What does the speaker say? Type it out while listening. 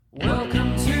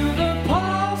Welcome to the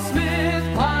Paul Smith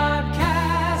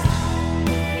Podcast.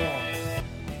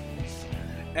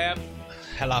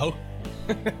 Hello.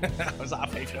 I was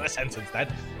halfway through a sentence then.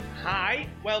 Hi,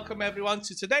 welcome everyone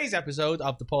to today's episode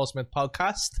of the Paul Smith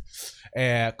Podcast.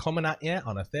 Coming at you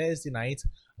on a Thursday night,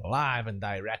 live and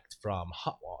direct from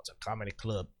Hot Water Comedy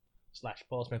Club /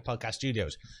 Paul Smith Podcast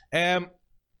Studios.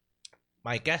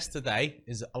 My guest today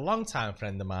is a long-time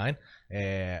friend of mine,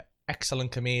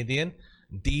 excellent comedian,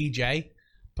 DJ,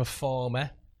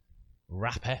 performer,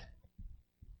 rapper,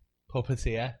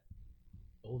 puppeteer.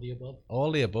 All the above.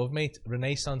 All the above, mate.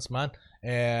 Renaissance man.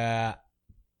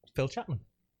 Phil Chapman.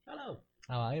 Hello.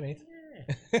 How are you, mate?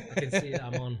 Yeah. I can see that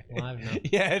I'm on live now.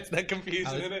 Yeah, it's that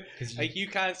confusing, isn't it? Like, you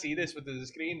can't see this, but there's a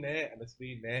screen there and a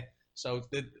screen there. So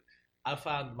I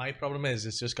found my problem is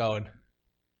it's just going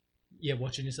Yeah,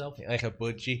 watching yourself. like a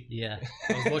budgie. Yeah.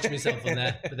 I was watching myself on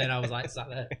there, but then I was like sat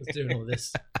there, I was doing all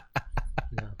this.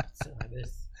 No, sit like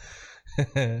this.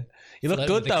 You look Float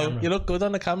good with the though. camera. You look good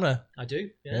on the camera. I do.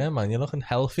 Yeah, man. You're looking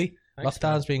healthy. Thanks,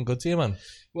 Lockdown's been good to you, man.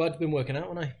 Well, I'd been working out,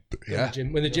 when Yeah.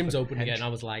 When the gym's open again, I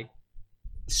was like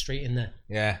straight in there.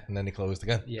 Yeah, and then he closed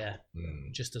again. Yeah.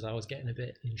 Just as I was getting a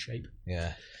bit in shape.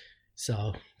 Yeah. So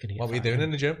gonna get What were you fat doing again.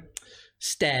 in the gym?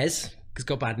 Stairs, because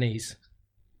got bad knees.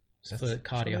 For Surely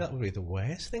cardio. That would be the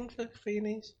worst thing for your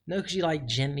knees. No, because you like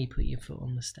gently put your foot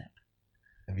on the step.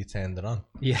 Have you turned it on?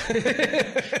 Yeah.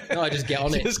 No, I just get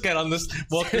on it. Just get on this,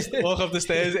 walk up the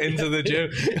stairs into the gym.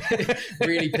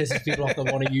 Really pisses people off that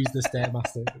want to use the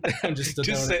Stairmaster. I'm just stood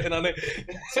Just there sitting on it.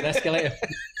 It's an escalator.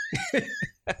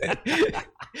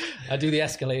 I do the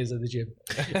escalators at the gym,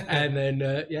 and then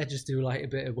just do like a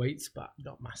bit of weights, but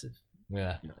not massive.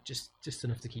 Yeah. No, just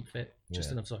enough to keep fit. Just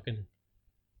Yeah. enough so I can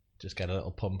Just get a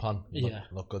little pump on.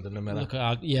 Look good in the mirror. look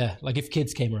at. Like if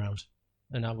kids came around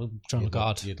and I was trying to look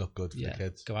hard, You'd look good for the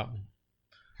kids. go out and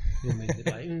you'll make it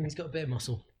like he's got a bit of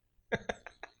muscle.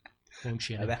 Won't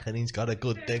you? I reckon he's got a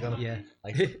good dig on him. Yeah.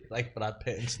 Like Brad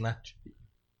Pitt in Snatch.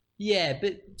 Yeah, a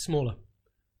bit smaller.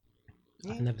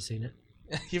 I've never seen it.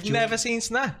 You've never seen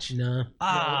Snatch? No.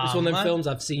 Ah, It's one of them man. films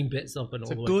I've seen bits of and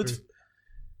It's all a the way good. through.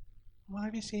 Why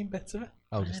have you seen bits of it?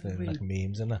 Oh, just never like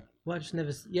memes in it. Well, I just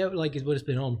never. Yeah, like it would have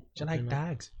been on. Do you like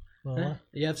Dags? Well, Huh?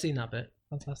 Yeah, I've seen that bit.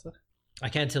 fantastic. I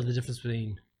can't tell the difference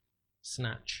between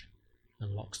Snatch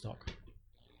and Lock, Stock.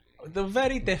 They're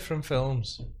very different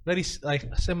films. Very like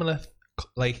similar,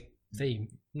 like Theme.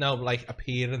 no, like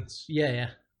appearance. Yeah.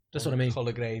 That's what I mean.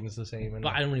 Color grading's the same.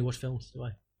 But I don't really watch films, do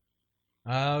I?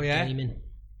 Oh yeah, Gaming.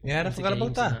 yeah. I Into forgot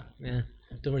about games and that. Yeah.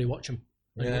 Don't really watch them.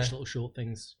 I Yeah. watch little short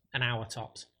things, an hour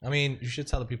tops. I mean, you should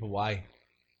tell the people why.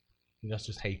 You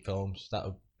just hate films.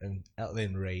 That'll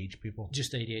enrage people.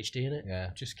 Just ADHD in it.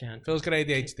 Yeah. Just can't. Phil's got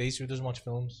ADHD, so he doesn't watch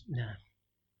fills. Nah.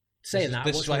 Saying that, I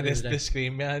This is watched why one the this other day.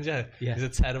 screen behind you Yeah. is a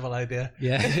terrible idea.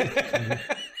 Yeah.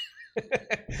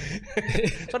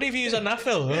 What have you used on that,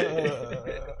 Phil?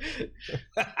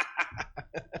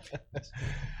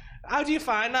 How do you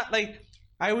find that? Like,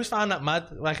 I always found that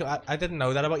mad. Like, I didn't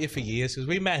know that about you for years because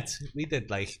we did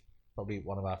like probably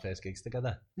one of our first gigs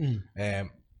together. We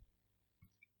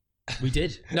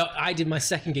did. No, I did my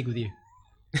second gig with you.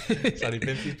 Sorry,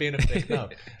 Vincey's being a prick now.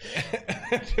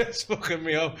 Just fucking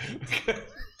me up.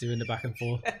 Doing the back and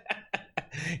forth.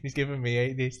 He's giving me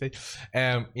ADHD.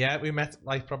 Yeah, we met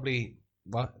like probably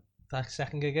that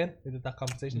second gig in. We did that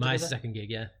competition. My together. second gig,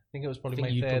 yeah. I think it was I probably think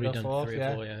my you'd third probably or done fourth. 3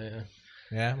 Yeah. or 4, yeah.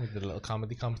 Yeah, we did a little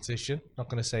comedy competition. Not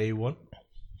going to say who won.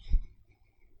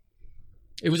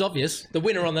 It was obvious. The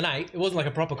winner on the night, it wasn't like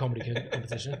a proper comedy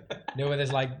competition. You know, where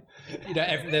there's like,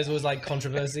 there's always like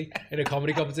controversy in a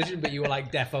comedy competition, but you were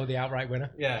like defo the outright winner.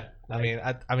 Yeah, Like-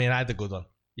 I mean, I had a good one.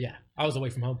 Yeah, I was away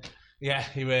from home. Yeah,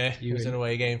 you were. It was an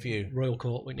away game for you. Royal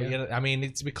Court, weren't But you? I mean,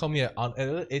 it's become your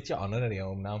it's your honour at your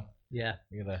home now. Yeah.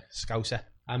 You're the Scouser.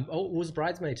 Was a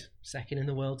bridesmaid. Second in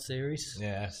the World Series.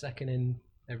 Yeah. Second in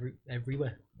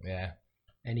everywhere. Yeah.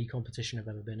 Any competition I've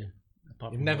ever been in.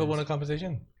 Apart You've from never Worlds. won a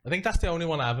competition. I think that's the only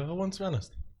one I've ever won, to be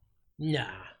honest. Nah.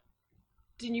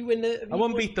 Didn't you win the... I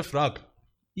won Beat the Frog.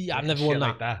 Yeah, I've never Shit won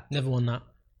like that. that. Never won that.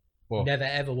 What? Never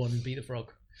ever won Beat the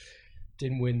Frog.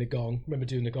 Didn't win the gong. Remember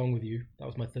doing the gong with you? That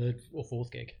was my 3rd or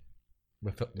 4th gig.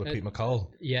 With Pete McCall.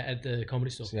 Yeah, at the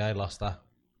comedy store. So yeah, I lost that.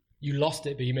 You lost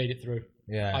it, but you made it through.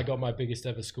 Yeah. I got my biggest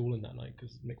ever schooling that night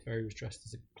because Mick Ferry was dressed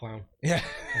as a clown. Yeah.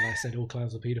 And I said all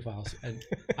clowns are paedophiles. And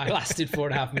I lasted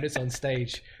 4.5 minutes on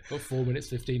stage, but 4 minutes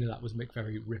 15 of that was Mick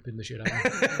Ferry ripping the shit out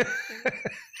of me.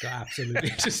 Got absolutely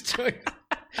destroyed.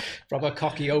 Proper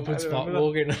cocky open spot remember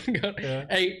walking and going,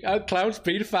 hey, clowns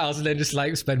paedophiles, and then just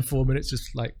like spend 4 minutes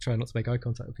just like trying not to make eye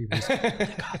contact with people. Just, put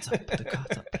the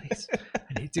cards up, please.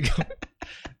 I need to go.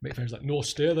 Mate friend's like, no,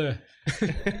 stay there.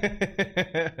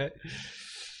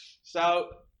 So,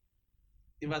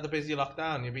 you've had a busy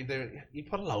lockdown. You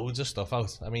put loads of stuff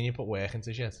out. I mean, you put work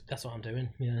into shit. That's what I'm doing,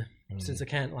 yeah. Since I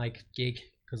can't, like, gig,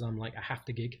 because I'm like, I have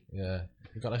to gig. Yeah.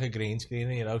 You've got like a green screen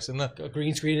in your house, isn't there? Got a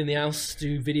green screen in the house,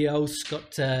 do videos.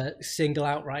 Got a single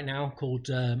out right now called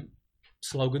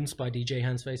Slogans by DJ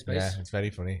Hans Face Bass. Yeah, it's very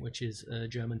funny. Which is a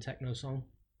German techno song.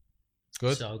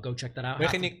 Good. So go check that out. Where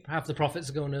Half the profits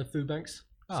are going to food banks.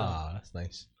 That's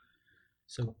nice.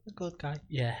 So a good guy.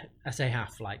 Yeah, I say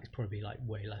half, like it's probably like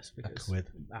way less because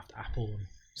after Apple and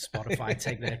Spotify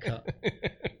take their cut,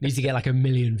 needs to get like 1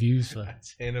 million views for a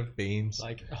tin of beans,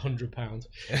 like £100.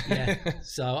 Yeah,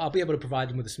 so I'll be able to provide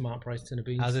them with a smart price tin of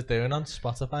beans. How's it doing on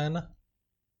Spotify and that?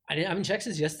 I haven't checked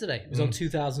since yesterday. It was on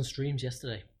 2,000 streams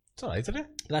yesterday. It's alright, isn't it?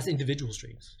 But that's individual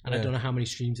streams, and I don't know how many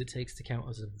streams it takes to count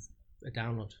as a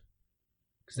download.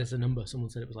 Because there's a number. Someone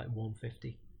said it was like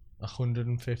 150.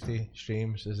 150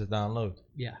 streams as a download.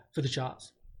 Yeah, for the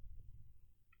charts.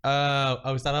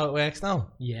 Is that how it works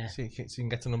now? Yeah. So you can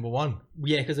get to number 1.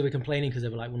 Yeah, because they were complaining because they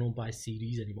were like, we don't buy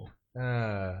CDs anymore.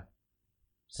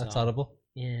 That's horrible.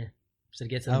 Yeah. So to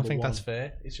get to I don't number think 1, that's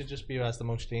fair. It should just be who has the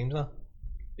most streams now.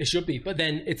 It should be, but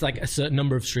then it's like a certain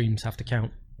number of streams have to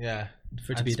count. Yeah.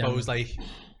 For it to be I suppose like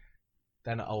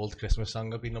then an old Christmas song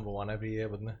would be number 1 every year,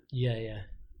 wouldn't it? Yeah, yeah.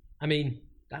 I mean,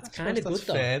 that's kind of good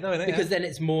though. Fair, though, isn't it? Because then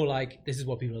it's more like this is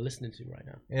what people are listening to right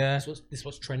now. Yeah. This is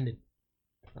what's trending.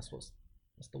 That's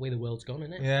the way the world's gone,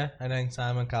 isn't it? Yeah, and then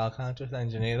Simon Cowell can't just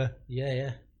engineer it. Yeah,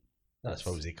 yeah. I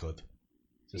suppose he could.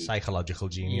 It's a psychological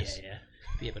genius. Yeah, yeah.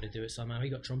 Be able to do it somehow. He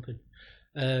got trumping.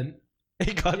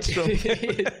 He got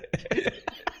trumping.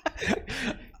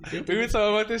 We were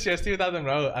talking about this yesterday with Adam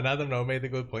Rowe, and Adam Rowe made a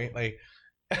good point. Like,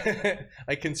 I've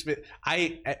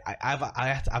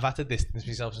had to distance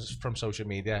myself from social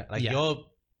media. Like, you're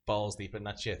balls deep in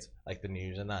that shit, like the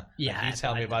news and that. Yeah, like, you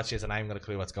tell me about shit, and I haven't got a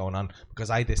clue what's going on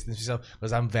because I distance myself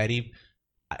because I'm very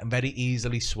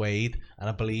easily swayed, and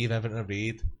I believe everything I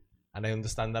read. And I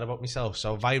understand that about myself.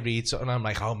 So if I read something, I'm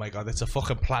like, oh my God, it's a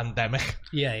fucking pandemic.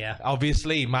 Yeah, yeah.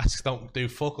 Obviously, masks don't do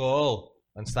fuck all.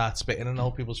 And start spitting in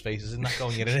old people's faces and that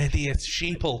going, you're an idiot,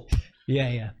 sheeple. Yeah,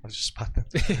 yeah. I was just spat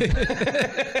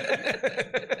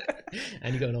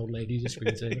And you got an old lady just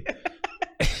screaming.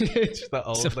 Just that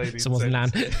old lady. Someone's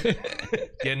nan.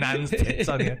 Your nan's tits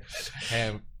on you.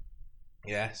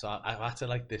 Yeah, so I had to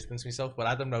like distance myself. But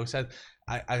Adam Rowe said,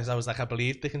 I was like, I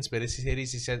believe the conspiracy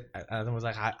theories. He said, Adam was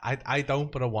like, I don't,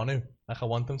 but I want to. Like, I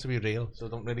want them to be real. So I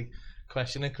don't really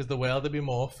question it because the world would be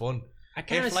more fun. I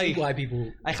can't see why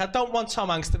people... Like, I don't want Tom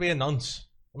Hanks to be a nonce.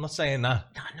 I'm not saying that.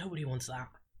 Nah, nobody wants that.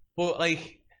 But,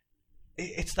 like,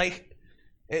 it's like...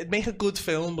 It'd make a good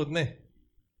film, wouldn't it?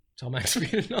 Tom Hanks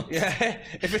being a nonce? Yeah.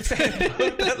 If it's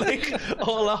that, like,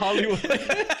 all the Hollywood...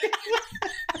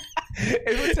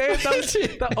 If it's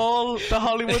that all the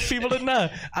Hollywood people in there,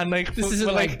 and like this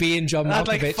isn't like being John Malkovich.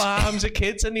 Had like farms of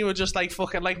kids, and you were just like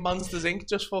fucking like Monsters Inc.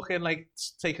 Just fucking like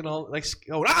taking all like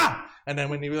going and then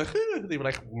when they were like they were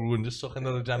like and just sucking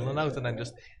the adrenaline out, and then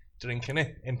just drinking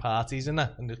it in parties and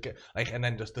that, and just get like and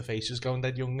then just the faces going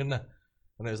dead young and that,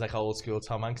 and it was like old school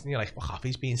Tom Hanks, and you're like, fuck off,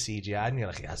 he's being CGI, and you're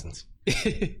like, he hasn't.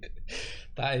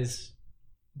 That is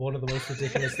one of the most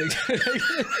ridiculous things.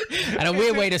 And a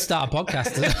weird way to start a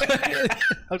podcast.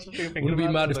 Would it be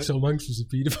mad if Tom Hanks was a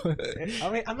paedophile? I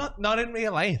mean, I'm not in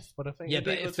real life, but I think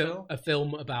a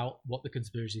film about what the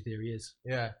conspiracy theory is.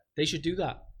 Yeah, they should do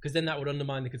that because then that would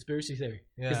undermine the conspiracy theory.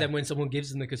 Because then when someone gives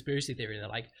them the conspiracy theory, they're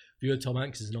like, "If you're Tom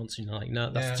Hanks is nonsense," you're like,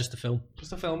 "No, that's just a film."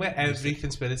 Just a film where every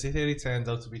conspiracy theory turns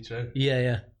out to be true. Yeah,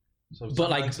 yeah. So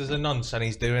Tom Hanks is a nonce, and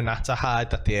he's doing that to hide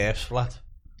that the Earth's flat.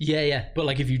 Yeah, yeah. But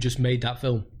like, if you just made that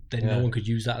film, then no one could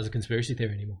use that as a conspiracy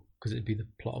theory anymore because it'd be the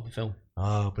plot of a film.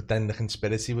 Oh, but then the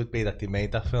conspiracy would be that they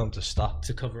made that film to stop.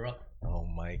 To cover up. Oh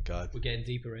my God. We're getting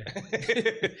deeper here. I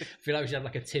feel like we should have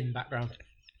like a tin background.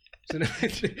 So imagine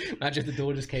if the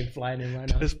door just came flying in right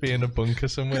now. Just be in a bunker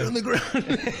somewhere. Get on the ground.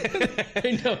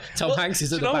 I know. Tom Hanks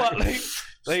is at the back.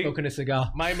 Like, smoking a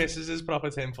cigar. My missus is proper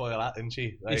tinfoil hat, isn't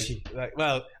she? Like, is she? Like,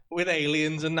 well, with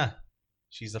aliens and that,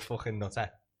 she's a fucking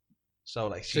nutter. So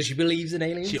like, she believes in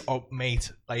aliens.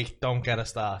 Mate, like, don't get her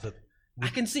started. I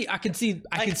can see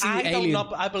the alien.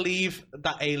 I believe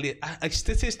that alien. Like,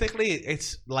 statistically,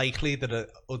 it's likely that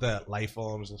other life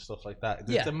forms and stuff like that.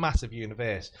 It's a massive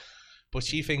universe, but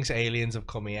she thinks aliens have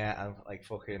come here and like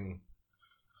fucking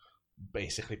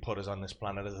basically put us on this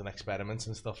planet as an experiment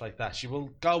and stuff like that. She will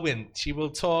go in, she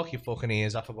will talk your fucking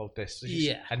ears off about this.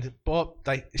 But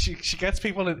like she gets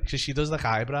people in, because she does like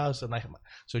eyebrows and like,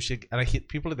 so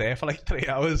people are there for like 3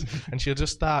 hours and she'll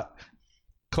just start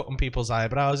cutting people's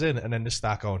eyebrows in, and then just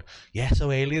start going, yeah,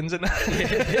 so aliens and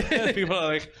that. People are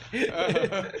like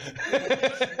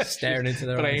staring into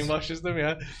their eyes. brainwashes them,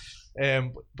 yeah.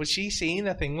 But she seen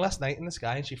a thing last night in the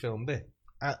sky and she filmed it.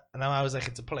 And I was like,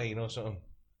 it's a plane or something.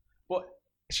 But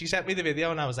she sent me the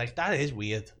video and I was like, that is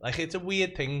weird. Like, it's a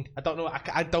weird thing. I don't know.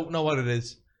 I don't know what it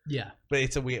is. Yeah. But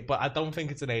it's a weird. But I don't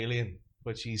think it's an alien.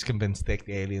 But she's convinced the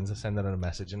aliens are sending her a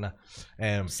message and that.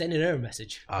 Sending her a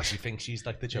message. Oh, she thinks she's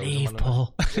like the chosen Leave, one.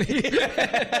 Paul. You're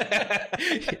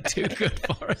too good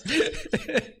for us.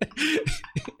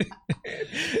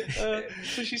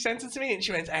 So she sent it to me and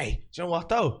she went, hey, do you know what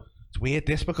though? It's weird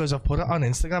this because I've put it on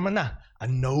Instagram and that,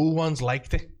 and no one's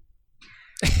liked it.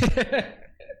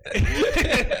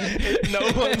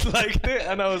 No one's liked it,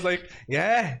 and I was like,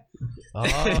 yeah.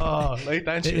 Oh, like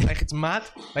that. She was like, it's mad.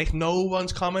 Like, no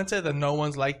one's commented and no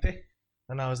one's liked it.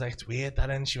 And I was like, it's weird that.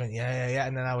 And she went, yeah.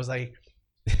 And then I was like,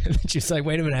 she was like,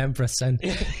 wait a minute, I haven't pressed send.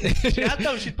 yeah,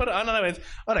 no, she'd put it on and I went,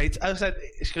 all right. I said,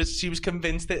 because she was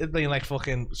convinced it had been like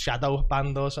fucking shadow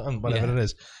banned or something, whatever it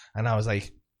is. And I was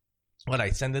like, all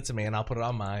right, send it to me and I'll put it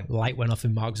on mine. Light went off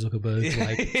in Mark Zuckerberg.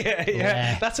 Like,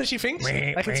 yeah. That's what she thinks.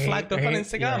 Like, it's flagged up on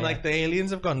Instagram. Yeah. Like, the aliens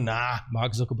have gone, nah.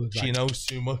 Mark Zuckerberg. She knows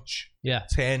too much. Yeah.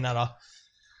 Turn that off.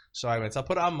 So I went, I'll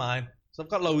put it on mine. So I've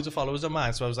got loads of followers on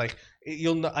mine. So I was like,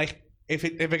 you'll know, like, if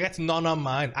it gets none on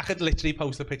mine, I could literally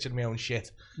post a picture of my own shit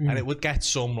and it would get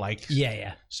some likes.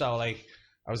 Yeah. So, like,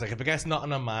 I was like, if it gets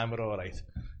nothing on mine, we're all right.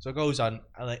 So it goes on,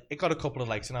 and like, it got a couple of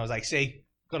likes, and I was like, see,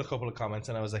 got a couple of comments,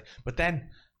 and I was like, but then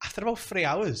after about 3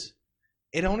 hours,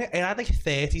 it had like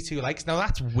 32 likes. Now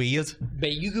that's weird.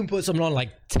 But you can put something on like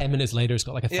 10 minutes later, it's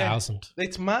got like 1,000.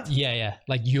 It's mad. Yeah.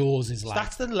 Like yours is like.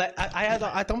 That's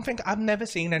I don't think I've never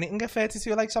seen anything get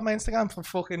 32 likes on my Instagram for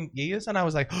fucking years, and I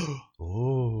was like,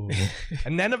 oh.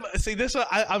 And then see this one,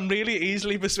 I'm really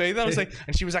easily persuaded. I was like,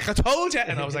 and she was like, I told you,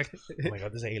 and I was like, oh my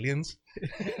god, there's aliens.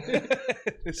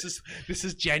 This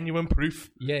is genuine proof.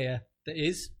 Yeah, there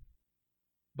is.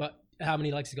 But how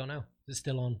many likes you got now? It's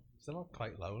still on. Still on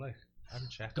quite low, like. I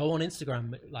haven't checked. Go on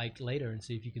Instagram like later and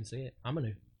see if you can see it. I'm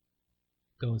gonna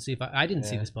go and see if I didn't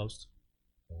see this post.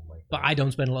 Oh my god. But I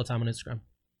don't spend a lot of time on Instagram.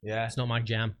 Yeah. It's not my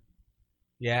jam.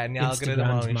 Yeah, and the algorithm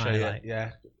only show you. Like,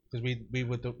 yeah. Because we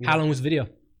would do. How long was the video?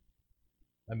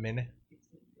 A minute.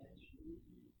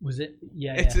 Was it?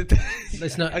 Yeah.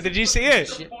 It's not. Did you see it?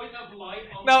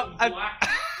 No.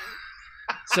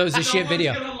 So it's a shit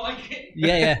video.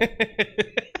 Yeah.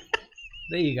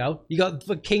 There you go. You got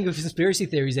the king of conspiracy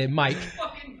theories here, Mike.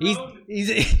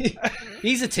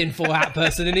 He's a tinfoil hat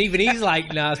person, and even he's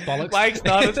like, nah, it's bollocks. Mike's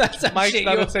not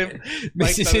a tin.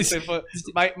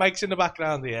 Mike's in the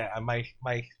background here, and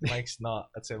Mike's not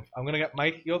a tin. I'm gonna get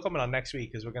Mike. You're coming on next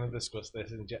week because we're gonna discuss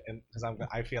this, because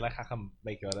I feel like I can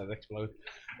make your head explode.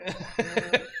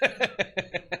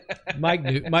 Mike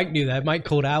knew that. Mike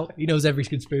called out. He knows every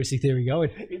conspiracy theory going.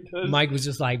 Mike was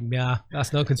just like, nah,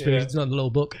 that's no conspiracy. Yeah. It's not in the little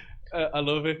book. I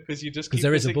love it because you just keep. Because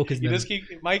there is a book, isn't there? You just keep.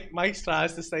 Mike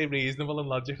tries to stay reasonable and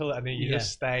logical, and then you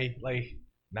just stay like,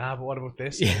 nah. But what about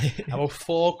this? About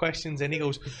 4 questions in, he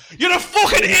goes, "You're a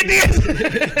fucking idiot."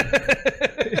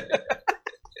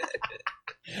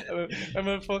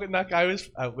 Remember fucking that guy was.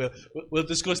 We'll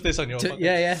discuss this on your.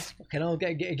 Yeah. Fucking I'll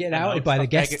get outed by the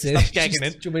guests. Stop gagging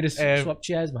in. Do you want me to swap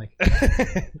chairs, Mike?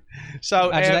 So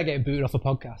imagine that getting booted off a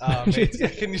podcast. Oh,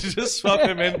 mate, can you just swap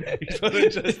him in? He's not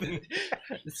interesting.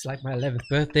 It's like my 11th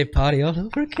birthday party all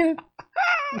over again.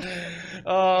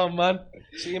 Oh man,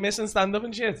 so you're missing stand up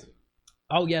and shit?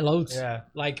 Oh yeah, loads. Yeah,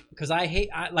 like because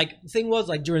the thing was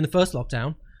like during the first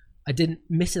lockdown, I didn't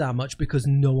miss it that much because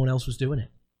no one else was doing it.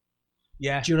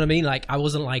 Yeah, do you know what I mean? Like I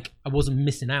wasn't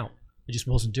missing out. I just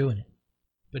wasn't doing it,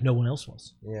 but no one else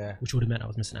was. Yeah, which would have meant I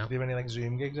was missing out. Do you have any like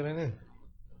Zoom gigs or anything?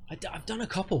 I've done a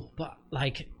couple, but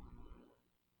like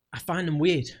I find them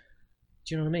weird. Do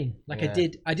you know what I mean? Like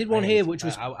I did one here, which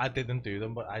was I didn't do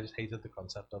them, but I just hated the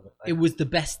concept of it. Like, it was the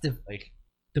best of like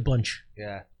the bunch.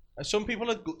 Yeah, some people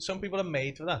are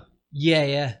made for that.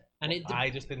 Yeah, and I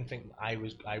just didn't think I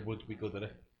would be good at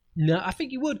it. No, I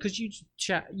think you would because you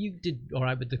did all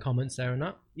right with the comments there and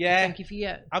that. Yeah, thank you for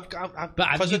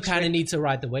but you kind of need to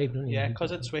ride the wave, don't you? Yeah,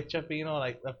 because of Twitch, I've been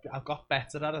I've got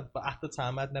better at it, but at the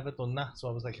time I'd never done that, so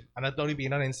I was like, and I'd only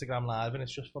been on Instagram Live, and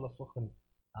it's just full of fucking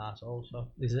assholes.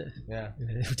 So is it? Yeah.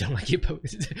 We don't like your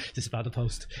post. This is about the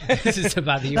post. This is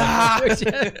about the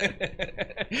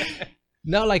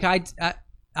No, like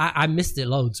I missed it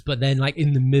loads, but then like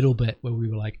in the middle bit where we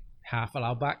were like half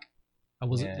allowed back. I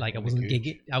wasn't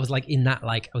gigging. I was like in that,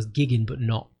 like I was gigging, but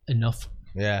not enough.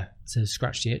 Yeah. To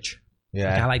scratch the itch.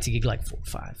 Yeah. Like, I like to gig like 4 or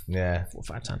 5. Yeah. 4 or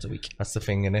 5 times a week. That's the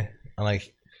thing, innit? And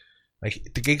like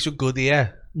the gigs were good,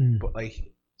 yeah. But like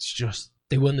it's just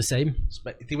They weren't the same.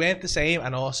 They weren't the same,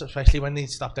 and also especially when they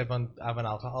stopped everyone having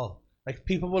alcohol. Like,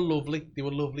 people were lovely. They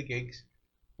were lovely gigs,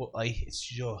 but like, it's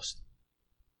just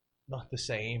not the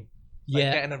same.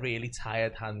 Like getting a really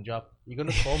tired hand job. You're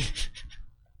gonna come.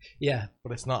 Yeah,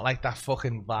 but it's not like that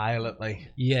fucking violent,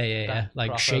 like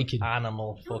like shaking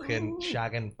animal fucking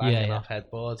shagging, banging off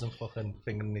headboards and fucking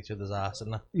fingering each other's ass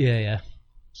and that. Yeah.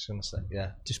 Just gonna say,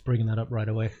 just bringing that up right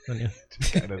away, don't you?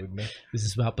 Just getting it in there. This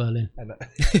is about Berlin. And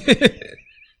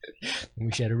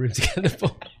we shared a room together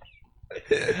for.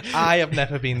 I have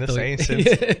never been the same since.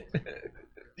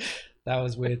 That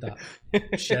was weird. That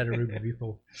shared a room with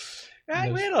people.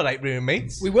 Yeah, we're all right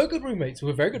roommates. We were good roommates. We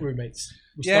were very good roommates.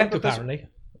 We stunk apparently.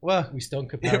 Well, we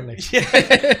stunk apparently.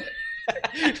 Yeah.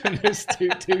 When those two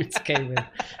dudes came in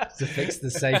to fix the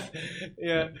safe.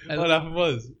 Yeah. What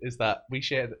happened is that we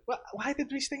shared. Why did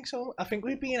we stink so? I think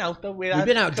we've been out though. We've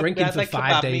been out drinking for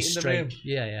 5 days straight.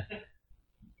 Yeah.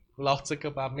 Lots of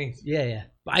kebab meat. Yeah.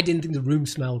 But I didn't think the room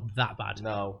smelled that bad.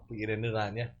 No, but you're into that,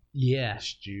 aren't you? Yeah.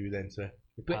 Stewed into it.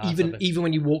 But even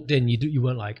when you walked in, you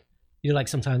weren't like. Like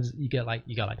sometimes you go like,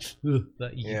 ugh,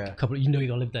 but you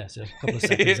gotta live there, so a couple of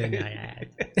seconds in,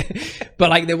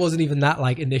 but like there wasn't even that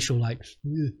like initial like,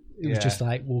 ugh. It was just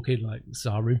like walking like it's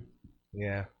our room.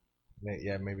 Yeah,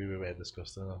 maybe we were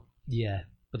disgusting though. Yeah,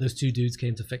 but those two dudes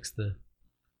came to fix the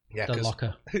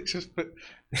locker. This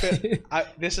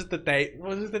is the day.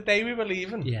 Was it the day we were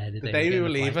leaving? Yeah, the day we were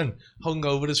leaving.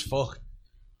 Hungover as fuck.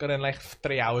 Got in like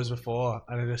 3 hours before,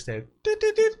 and I just did.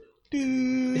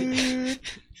 And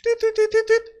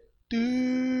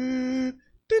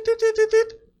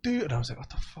I was like, what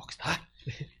the fuck's that?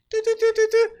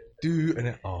 And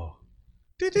then, oh,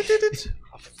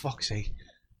 for fuck's sake.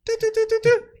 I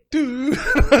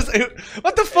was like,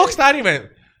 what the fuck's that? He went,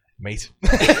 mate.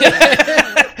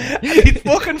 And he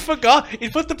fucking forgot. He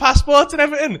put the passports and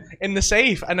everything in the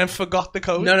safe and then forgot the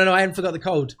code. No, I hadn't forgot the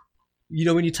code. You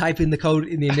know when you type in the code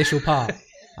in the initial part?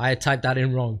 I had typed that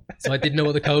in wrong, so I didn't know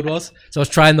what the code was. So I was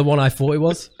trying the one I thought it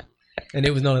was, and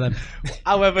it was none of them.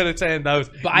 However, it turned out,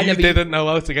 but I didn't know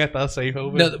how to get that safe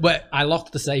open. No, but I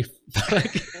locked the safe.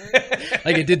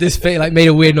 like it did this thing, like made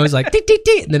a weird noise, like tick tick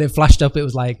tick, and then it flashed up. It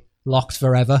was like locked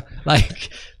forever. Like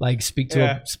speak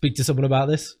to someone about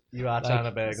this. You are trying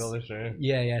to burgle this room.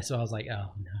 Yeah. So I was like,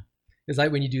 oh no. It's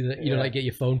like when you do the, like get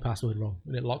your phone password wrong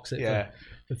and it locks it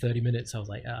for 30 minutes. I was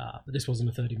like, but this wasn't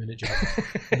a 30-minute job.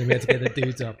 And then we had to get the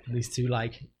dudes up. And these two,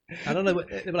 like, I don't know,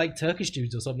 they were like Turkish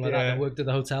dudes or something like that. They worked at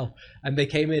the hotel. And they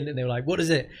came in and they were like, what is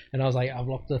it? And I was like, I've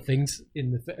locked the things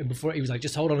in the, and before he was like,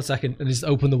 just hold on a second. And just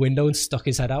opened the window and stuck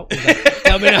his head out. He was like,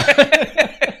 tell me now.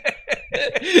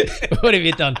 What have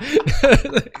you done?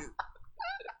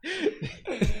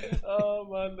 Oh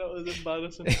man, that was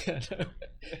embarrassing.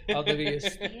 I'll give you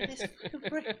this fucking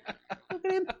prick. Look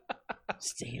at him.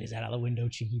 Sticking his head out the window,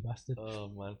 cheeky bastard. Oh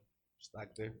man.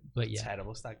 Stag do. But yeah.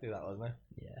 Terrible stag do that, wasn't it?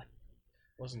 Yeah.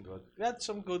 Wasn't good. We had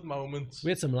some good moments.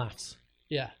 We had some laughs.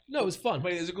 Yeah. No, it was fun.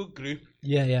 But it was a good group.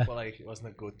 Yeah. But like, it wasn't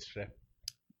a good trip.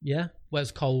 Yeah. Well, it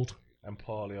was cold. And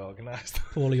poorly organised.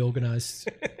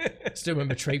 Still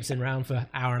remember traipsing around for an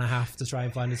hour and a half to try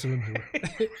and find a swimming pool.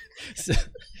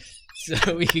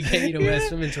 So we could get wear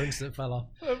swimming trunks that fell off.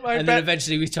 And then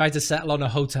eventually we tried to settle on a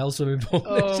hotel swimming pool.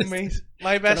 Oh, mate.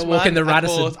 My best man walk in the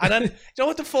Radisson. And then, you know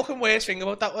what the fucking worst thing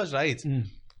about that was, right?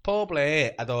 Paul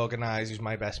Blair had organised, who's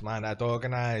my best man, had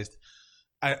organised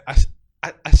a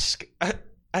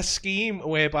scheme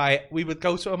whereby we would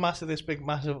go to this big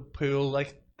massive pool,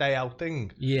 like, day out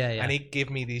thing. Yeah. And he'd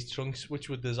give me these trunks which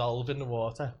would dissolve in the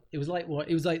water. It was like what?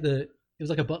 It was like a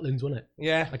Butlins, wasn't it?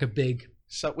 Yeah. Like a big.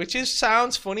 So,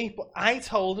 sounds funny, but I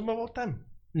told him about them.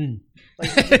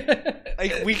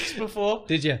 Like weeks before.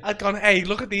 Did you? I'd gone, hey,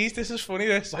 look at these. This is funny.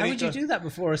 Why would you do that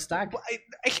before a stag?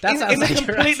 In a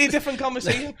completely different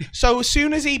conversation. So as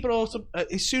soon as he brought up,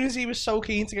 as soon as he was so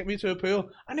keen to get me to a pool,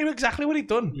 I knew exactly what he'd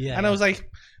done. Yeah. And I was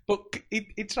like, but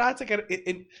he tried to get it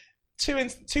in.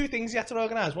 Two things he had to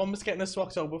organise. One was getting us to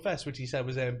Oktoberfest, which he said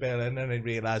was in Berlin, and he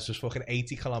realised was fucking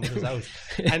 80 kilometres out.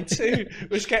 And two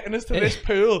was getting us to this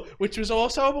pool, which was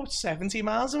also about 70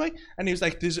 miles away. And he was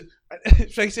like,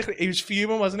 basically, he was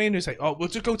fuming, wasn't he? And he was like, oh, we'll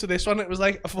just go to this one. It was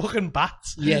like a fucking bat.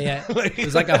 Yeah. Like, it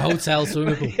was like a hotel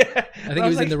swimming pool. Yeah. I think it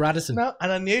was like, in the Radisson. No,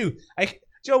 and I knew.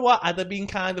 Do you know what? I'd have been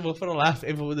kind of up for a laugh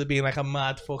if it would have been like a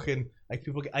mad fucking like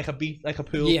people like a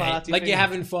pool party. Like thing. You're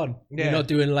having fun. Yeah. You're not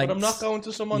doing like. But I'm not going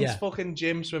to someone's fucking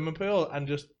gym swimming pool and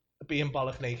just being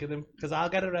bollock naked because I'll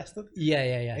get arrested.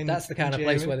 Yeah. That's the kind of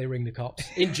place where they ring the cops.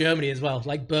 In Germany as well,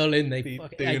 like Berlin, they do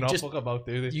not fuck about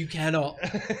do this. You cannot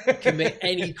commit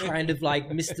any kind of like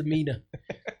misdemeanor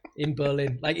in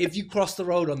Berlin. Like if you cross the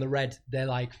road on the red, they're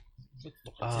like,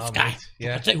 Oh, this guy. mate,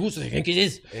 yeah. I'd say, who do you think it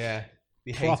is? Yeah.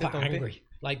 They hate Proper it, don't angry. they?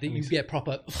 Like that, you get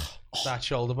proper. That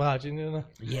shoulder barging, you know.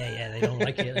 Yeah, they don't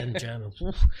like it. Them Germans,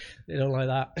 they don't like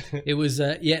that. It was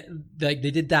like they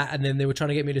did that, and then they were trying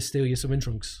to get me to steal your swimming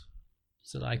trunks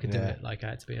so that I could do it. Like I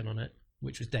had to be in on it,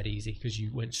 which was dead easy because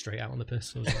you went straight out on the piss.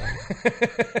 So I was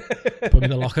like, put them in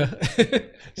the locker,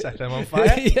 set them on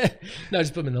fire. Yeah, no,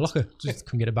 just put them in the locker. Just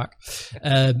couldn't get it back.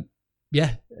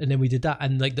 Yeah, and then we did that,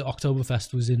 and like the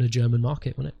Oktoberfest was in a German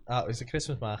market, wasn't it? Oh, it was a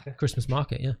Christmas market. Christmas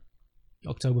market, yeah.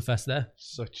 Oktoberfest there.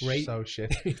 Such Great. so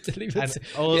shit. You had to leave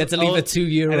And a 2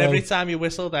 year. And every time you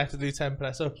whistled, I had to do 10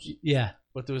 press ups. Yeah,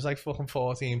 But there was like fucking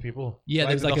 14 people. Yeah, so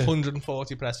there was I did like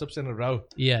 140 press ups in a row.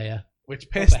 yeah. Which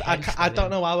pissed. Proper hench I by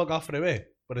don't then. know how I got through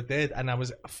it, but I did, and I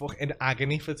was fucking in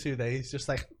agony for 2 days. Just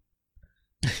like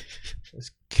it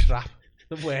was crap.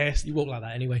 The worst. You walk like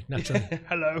that anyway, naturally.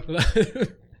 Hello.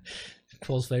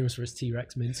 Paul's famous for his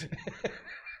T-Rex mints.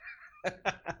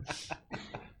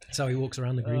 That's how he walks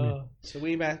around the green room. So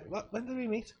we met. When did we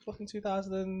meet? Fucking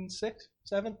 2006,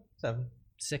 7.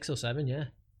 6 or 7, yeah.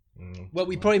 Mm. Well,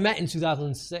 we probably met in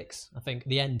 2006, I think,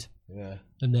 the end, Yeah,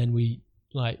 and then we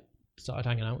like started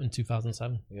hanging out in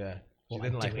 2007. yeah. You What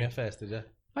didn't I'm like me doing. at first, did you?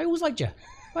 I always liked you.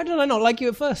 Why did I not like you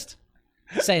at first?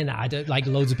 Saying that, I don't like.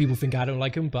 Loads of people think I don't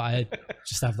like him, but I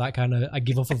just have that kind of. I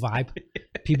give off a vibe.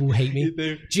 People hate me.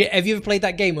 You do. Have you ever played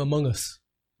that game Among Us?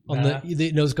 On Nah.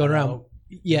 the nose going around. No.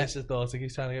 Yeah, Mrs. Daughter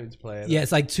keeps trying to get me to play it. yeah.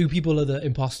 It's like 2 people are the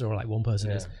imposter, or like 1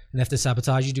 person is, and they have to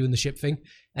sabotage you doing the ship thing,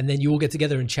 and then you all get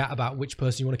together and chat about which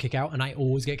person you want to kick out. And I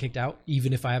always get kicked out,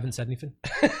 even if I haven't said anything.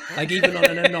 Like even on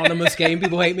an anonymous game,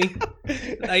 people hate me.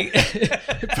 Like,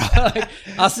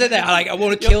 I'll sit there, like I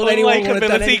want to kill anyone. I wanna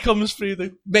done Likability comes through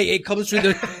the. Mate, it comes through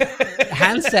the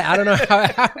handset. I don't know how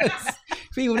it happens.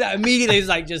 People that immediately is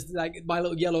like just like my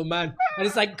little yellow man, and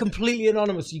it's like completely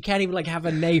anonymous. You can't even like have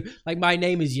a name. Like my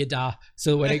name is Yadar,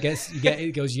 so when it goes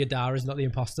Yadar is not the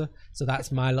imposter. So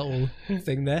that's my little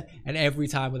thing there. And every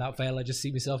time without fail, I just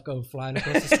see myself going flying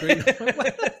across the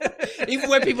screen. Even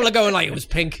when people are going like it was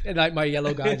pink and like my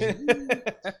yellow guy.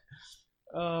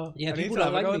 Yeah, people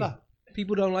don't like me.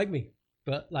 People don't like me,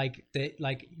 but like they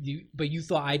like you. But you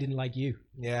thought I didn't like you,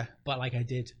 Yeah, but like I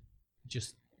did.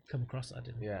 Just come across that,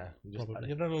 didn't yeah. Probably.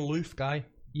 You're an aloof guy.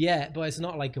 Yeah, but it's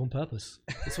not like on purpose.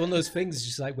 It's one of those things. It's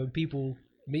just like when people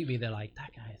meet me, they're like,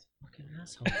 "That guy is a fucking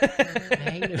asshole." I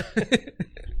hate him.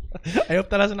 I hope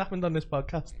that hasn't happened on this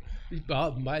podcast.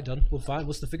 But might have done. Well, fine.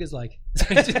 What's the figures like?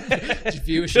 Just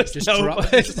viewership just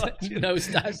dropped. No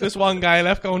stats. There's one guy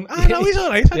left going, no, he's all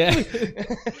right. Yeah.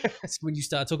 It's when you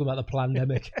start talking about the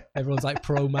pandemic, everyone's like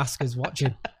pro-maskers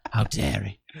watching. How dare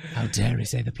he? How dare he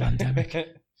say the pandemic? Do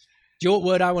you know what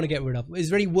word I want to get rid of? Is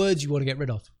there any words you want to get rid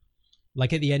of?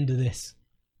 Like at the end of this,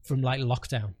 from like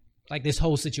lockdown, like this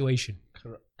whole situation.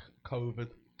 COVID.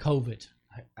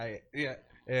 I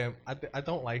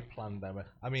don't like pandemic.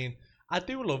 I mean, I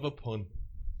do love a pun,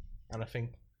 and I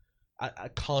think a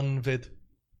convid.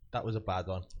 That was a bad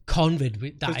one. Convid,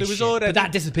 that there is was shit. already- But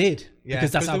that disappeared. Yeah,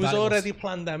 because that's how there was bad it already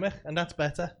pandemic, and that's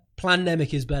better.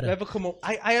 Pandemic is better. Never come up.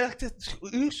 I like to.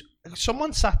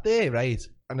 Someone sat there, right,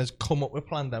 and has come up with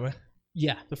pandemic.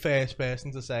 Yeah. The first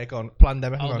person to say, "Gone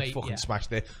pandemic," Oh, and mate, fucking yeah.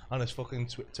 smashed it on his fucking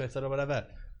Twitter or whatever.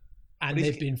 And But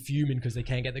they've been fuming because they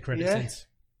can't get the credit Yeah. since.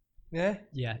 Yeah,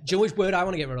 Yeah. Do you know which word I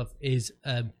want to get rid of is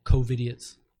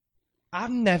COVIDiots.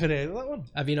 I've never heard of that one.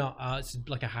 Have you not? It's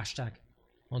like a hashtag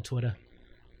on Twitter.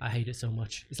 I hate it so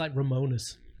much. It's like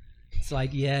Ramonas. It's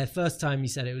like, yeah, first time you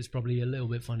said it was probably a little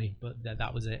bit funny, but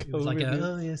that was it. It was like,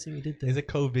 oh, yeah, see what you did there. Is it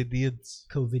COVIDiots?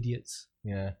 COVIDiots.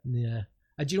 Yeah. Yeah.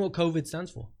 Do you know what COVID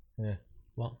stands for? Yeah.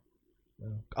 What?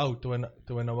 Oh, do I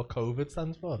know what COVID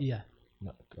stands for? Yeah.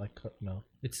 No, no.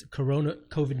 It's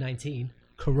COVID-19,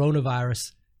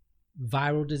 coronavirus,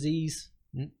 viral disease,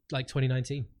 like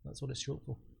 2019. That's what it's short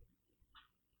for.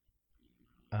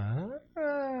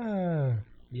 Ah.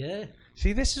 Yeah.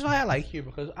 See, this is why I like you,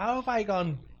 because how have I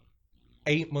gone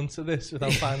 8 months of this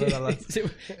without finding out?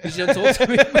 Because you don't talk to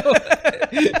me.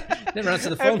 Never answer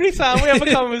the phone. Every time we have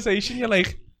a conversation, you're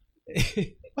like,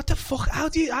 "What the fuck? How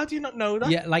do you not know that?"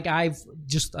 Yeah, like I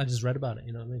just read about it.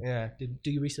 You know what I mean? Yeah.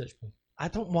 Do your research, Paul. I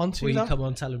don't want to. Will you though. come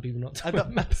on telling people not to? I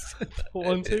don't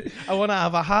want to. I want to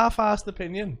have a half-assed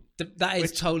opinion. That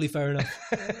is totally fair enough.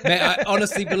 Mate, I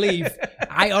honestly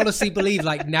believe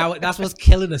like now that's what's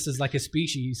killing us as like a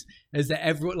species is that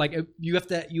everyone like you have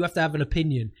to have an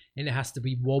opinion and it has to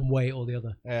be one way or the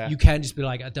other. Yeah. You can't just be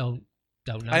like I don't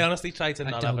know. I honestly try to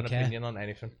not have an care. opinion on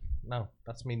anything. No,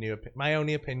 that's my new opinion. My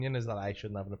only opinion is that I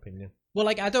shouldn't have an opinion. Well,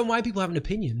 like I don't mind people having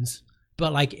opinions,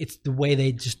 but like it's the way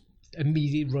they just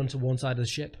immediately run to one side of the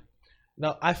ship.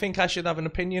 No, I think I should have an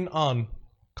opinion on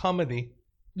comedy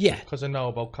Yeah. because I know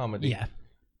about comedy. Yeah.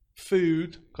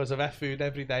 Food, because I've had food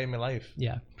every day in my life.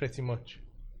 Yeah. Pretty much.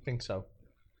 I think so.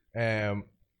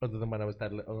 Other than when I was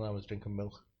dead little and I was drinking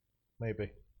milk.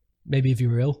 Maybe. Maybe if you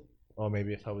were ill. Or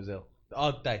maybe if I was ill. The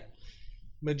odd day.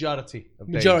 Majority of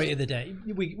days. Majority of the day.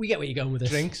 We get where you're going with this.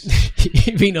 Drinks.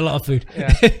 You've eaten a lot of food.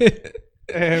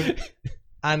 Yeah.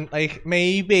 And like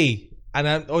maybe, and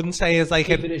I wouldn't say it's like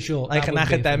Keeping it short, like that an would be a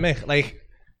thing. academic, like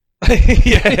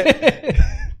yeah,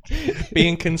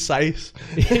 being concise,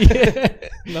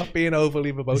 not being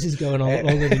overly verbose. This is going on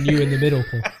longer than you in the middle,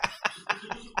 Paul.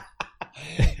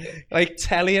 Like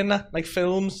telly and that, like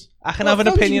films. I can have an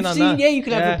opinion on that. Yeah, you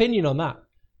can have an opinion on that.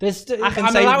 I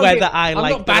can say whether I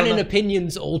like. I'm not banning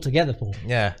opinions altogether, Paul.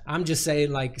 Yeah, I'm just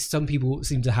saying, like, some people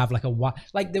seem to have like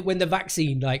when the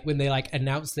vaccine, like when they like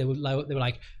announced they were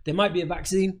like there might be a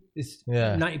vaccine. It's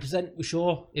 90%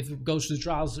 sure if it goes through the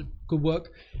trials, it could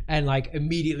work. And like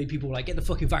immediately people were like, get the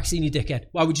fucking vaccine, you dickhead.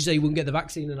 Why would you say you wouldn't get the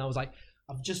vaccine? And I was like,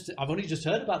 I've only just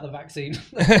heard about the vaccine.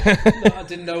 No, I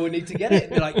didn't know we need to get it.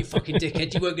 And they're like, you fucking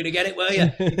dickhead, you weren't going to get it, were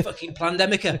you? You fucking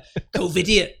pandemica,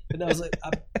 COVID-idiot. And I was like,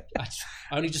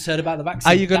 I only just heard about the vaccine.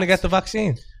 Are you going to get the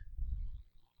vaccine?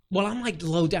 Well, I'm like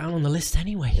low down on the list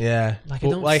anyway. Yeah,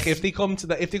 like, if they come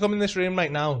in this room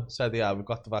right now, said yeah, we've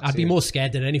got the vaccine. I'd be more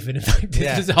scared than anything if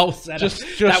this whole setup. Just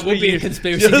that would be a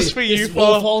conspiracy. Just for you, this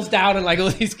wall falls down and like all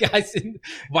these guys in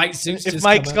white suits. If just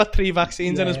Mike's got 3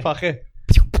 vaccines in his pocket,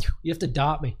 you have to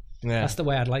dart me. Yeah, that's the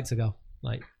way I'd like to go.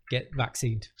 Like, get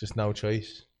vaccinated. Just no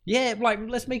choice. Yeah, like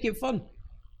let's make it fun.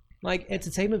 Like,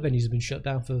 entertainment venues have been shut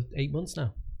down for 8 months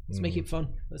now. Let's make it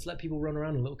fun. Let's let people run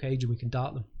around in a little cage and we can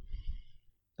dart them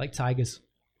like tigers.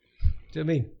 Do you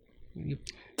know what I mean?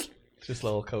 Just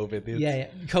little COVID idiots. Yeah.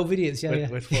 COVID idiots, yeah.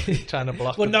 With trying to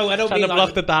block. Well, no, I don't trying mean to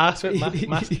block the darts with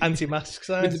anti-mask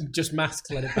signs. With just masks,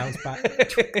 let it bounce back.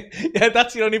 Yeah,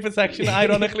 that's the only protection.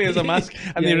 Ironically, is a mask,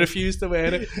 and they refuse to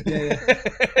wear it. Yeah.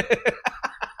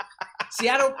 See,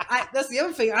 that's the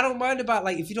other thing. I don't mind about,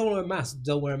 like, if you don't wear a mask,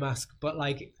 don't wear a mask. But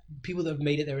like people that have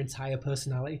made it their entire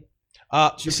personality.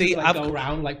 See, I've go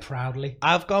around like proudly.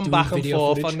 I've gone back and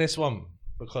forth on this one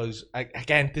because,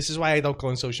 again, this is why I don't go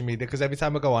on social media, because every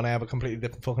time I go on, I have a completely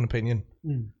different fucking opinion.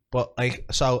 But like,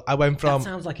 so I went from. That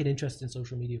sounds like an interesting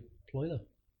social media ploy, though.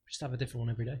 Just have a different one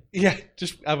every day. Yeah,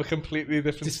 just have a completely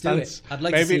different stance. Do it. I'd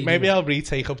like maybe to see maybe I'll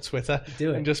retake up Twitter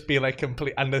and just be like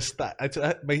complete. And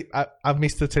I have my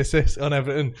statistics on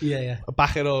everything. Yeah.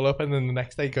 Back it all up, and then the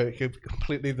next day go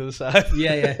completely to the side.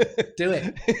 Yeah. Do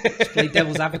it. Just play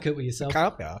devil's advocate with yourself.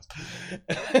 Can't be asked.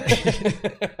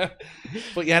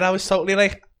 But yeah, I was totally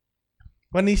like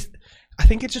when these. I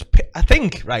think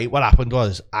right. What happened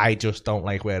was I just don't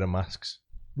like wearing masks.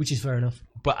 Which is fair enough.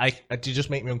 But I do just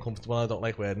make me uncomfortable. I don't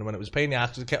like wearing them. When it was a pain in the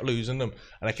ass, because I kept losing them,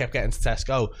 and I kept getting to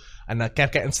Tesco, and I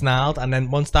kept getting snarled. And then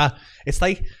once that, it's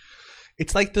like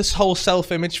this whole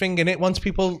self-image thing, innit? Once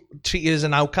people treat you as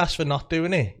an outcast for not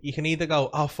doing it, you can either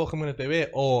go, "Oh fuck, I'm gonna do it,"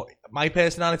 or my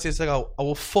personality is to go, "Oh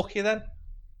well, fuck you then,"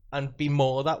 and be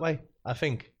more that way. I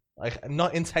think, like,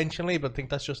 not intentionally, but I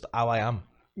think that's just how I am.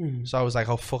 So I was like,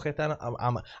 "Oh fuck it then,"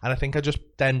 and I think I just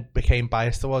then became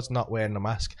biased towards not wearing a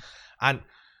mask, and.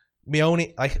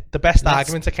 The best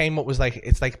argument I came up was like,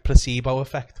 it's like placebo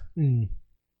effect.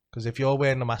 Because if you're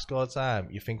wearing a mask all the time,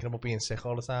 you're thinking about being sick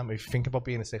all the time. If you think about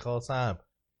being sick all the time,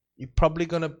 you're probably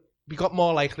be got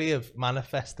more likely of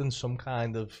manifesting some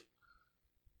kind of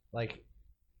like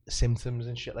symptoms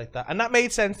and shit like that. And that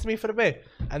made sense to me for a bit.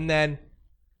 And then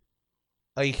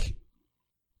like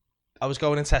I was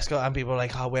going in Tesco and people were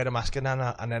like, "Oh, wear a mask," and then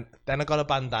I got a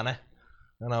bandana,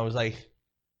 and I was like,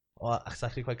 "Oh, it's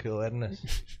actually quite cool wearing this.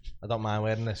 I don't mind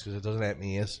wearing this because it doesn't hurt my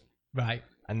ears." Right.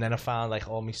 And then I found like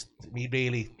all me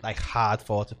really like hard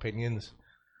fought opinions.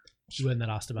 You weren't that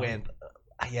asked about it.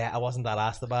 Yeah, I wasn't that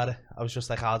asked about it. I was just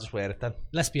like, I'll just wear it then.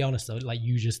 Let's be honest though, like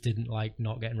you just didn't like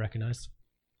not getting recognised.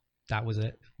 That was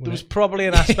it. There was probably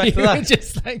an aspect of that.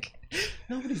 Just like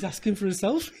nobody's asking for a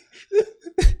selfie.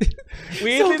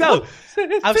 Weirdly though,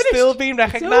 I've still been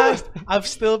recognised. I've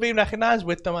still been recognised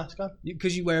with the mask on.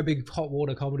 Because you wear a big hot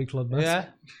water comedy club mask. Yeah.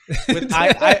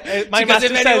 My mask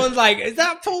if anyone's like, "Is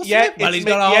that Paul Smith?" Well, he's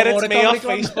got a hot water comedy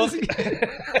club Facebook.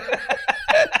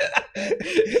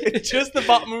 It's just the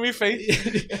bottom of my face.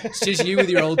 It's just you with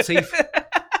your old teeth.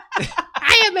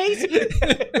 Hi, amazing.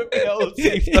 With my old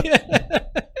teeth.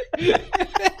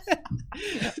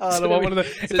 I want one of them.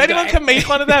 If anyone can make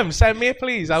one of them, send me it,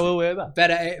 please. I will wear that.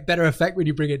 Better effect when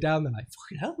you bring it down. They're like,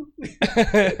 fucking hell.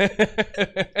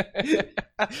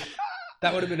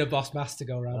 That would have been a boss mask to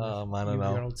go around. Oh man, I with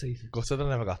your know. old teeth. Gutted I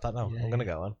never got that now. Yeah, I'm gonna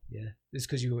get one. Yeah, it's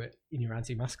because you were in your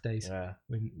anti-mask days. Yeah.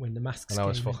 When the masks. And I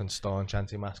was came in. fucking staunch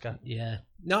anti-masker. Yeah.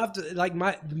 No,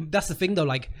 that's the thing though.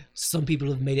 Like some people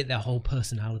have made it their whole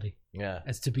personality Yeah.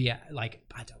 as to be like,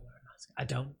 I don't wear a mask. I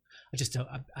just don't.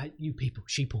 You people,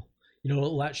 sheeple. You know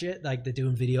all that shit. Like they're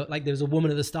doing video. Like there was a woman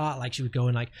at the start. Like she was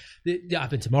going like, I've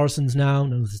been to Morrison's now.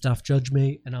 None of the staff judge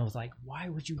me. And I was like, why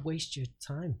would you waste your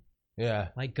time? Yeah.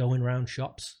 Like going around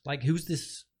shops. Like who's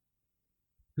this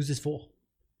for?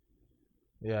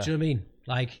 Yeah. Do you know what I mean?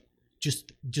 Like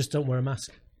just don't wear a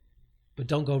mask, but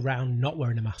don't go around not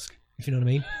wearing a mask. If you know what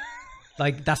I mean.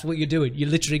 Like that's what you're doing. You're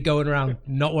literally going around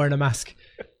not wearing a mask.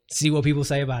 See what people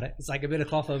say about it. It's like a bit of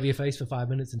cloth over your face for 5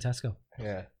 minutes in Tesco.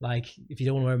 Yeah. Like if you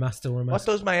don't want to wear a mask, don't wear a mask.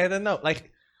 What does my head in though?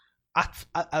 Like,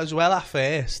 as well at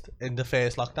first, in the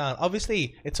first lockdown,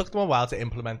 obviously it took them a while to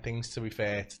implement things, to be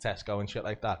fair, to Tesco and shit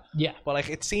like that. Yeah. But like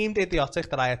it seemed idiotic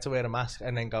that I had to wear a mask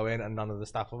and then go in and none of the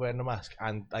staff were wearing a mask,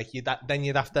 and like then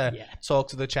you'd have to talk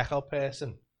to the checkout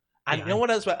person. And you know what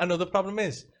else? Another problem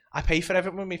is I pay for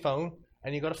everything with my phone,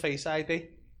 and you got a Face ID,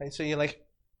 and so you're like,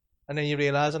 and then you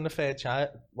realise on the third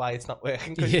chat why it's not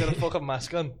working because you got a fucking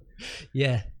mask on.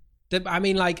 Yeah. I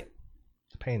mean, like,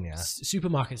 pain in the ass.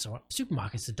 Supermarkets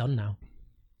are done now.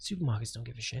 Supermarkets don't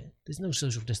give a shit. There's no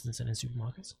social distancing in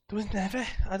supermarkets. There was never.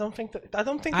 I don't think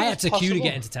I had to queue to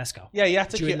get into Tesco. Yeah, you had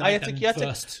to queue. You had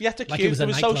to queue. There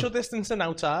was social distancing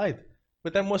outside,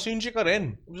 but then as soon as you got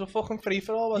in, it was a fucking free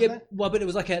for all, wasn't it? Well, but it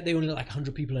was like they only let like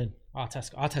 100 people in. Our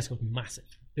Tesco was massive.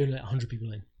 They only let 100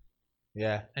 people in.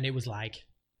 Yeah, and it was like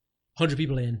 100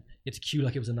 people in. You had to queue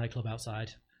like it was a nightclub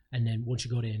outside, and then once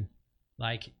you got in,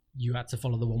 like you had to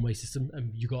follow the one-way system,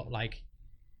 and you got like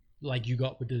you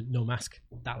got with the no mask.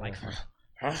 That like,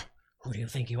 who do you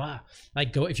think you are?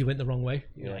 Like, go if you went the wrong way,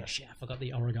 you're like, shit, I forgot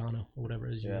the oregano or whatever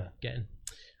it is you're getting,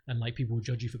 and like people would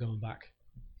judge you for going back.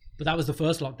 But that was the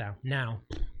first lockdown. Now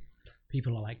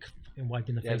people are like fucking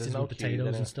wiping their faces with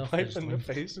potatoes and stuff. Wiping their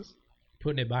faces.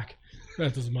 Putting it back.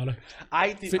 That doesn't matter.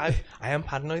 I am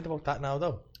paranoid about that now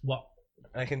though. What?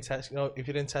 Like in Tesco, you know, if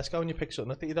you're in Tesco and you pick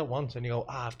something that you don't want, and you go,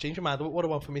 I've changed my mind about what I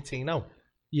want for my tea now.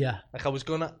 Yeah. Like I was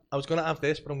gonna have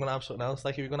this, but I'm gonna have something else.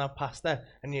 Like if you're gonna have pasta,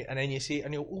 and then you see it,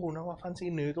 and you go, oh no, I fancy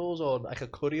noodles or like a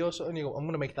curry or something. You go, I'm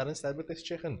gonna make that instead with this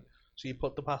chicken. So you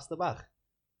put the pasta back.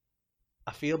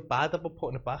 I feel bad about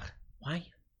putting it back. Why?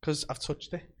 Because I've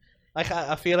touched it. Like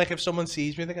I feel like if someone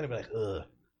sees me, they're gonna be like, ugh.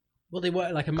 Well, they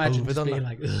were like, imagine just being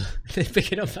like, they're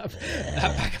picking up that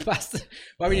bag of pasta.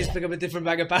 Why would you just pick up a different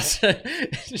bag of pasta?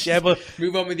 Yeah, but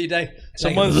move on with your day.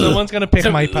 Someone's gonna pick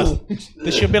my pasta.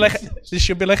 This should be like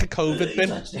a COVID bin.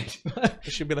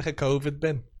 This should be like a COVID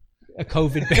bin. A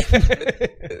COVID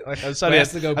bin. Like, I'm sorry, I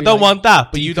don't want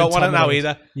that, but you don't want it now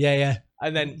either. Yeah, yeah.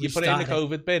 And then you put it in the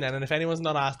COVID bin, and then if anyone's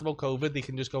not asked about COVID, they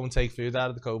can just go and take food out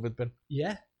of the COVID bin.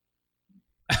 Yeah.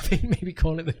 I think maybe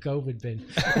calling it the COVID bin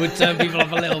would turn people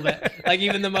off a little bit. Like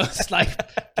even the most like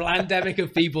pandemic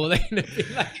of people, they're gonna be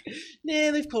like,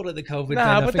 "Yeah, they've called it the COVID bin."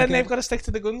 Nah, but then they've got to stick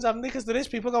to the guns, haven't they? Because there is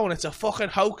people going, "It's a fucking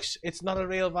hoax. It's not a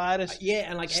real virus." Yeah,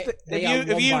 and like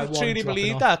if you truly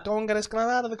believe that, go and get a scan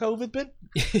out of the COVID bin.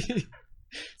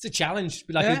 It's a challenge,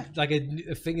 like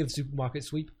a thing of supermarket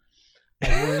sweep.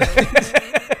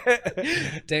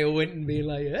 Dale Winton being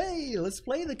like, hey, let's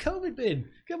play the COVID bin.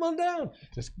 Come on down.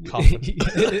 Just coughing.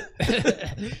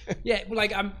 Yeah, but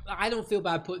like I don't feel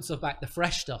bad putting stuff back. The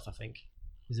fresh stuff, I think,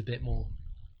 is a bit more.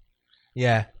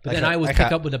 Yeah. But then I always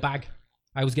pick up with a bag.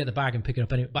 I always get the bag and pick it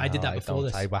up anyway. But I did that before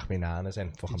this. I whack my nanas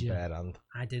in fucking bare hand.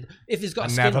 I did. If it's got a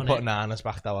skin never on put it, nanas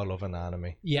back though. I love a nana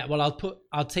me. Yeah, well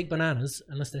I'll take bananas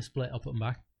unless they're split. I'll put them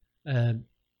back.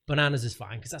 Bananas is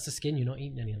fine because that's the skin. You're not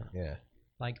eating any of that. Yeah.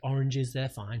 Like oranges, they're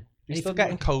fine. You're still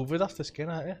getting COVID off the skin,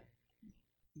 aren't you?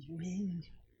 You mean?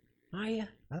 Are you?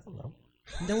 I don't know.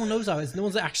 No one knows how it is. No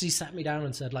one's actually sat me down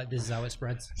and said like, "This is how it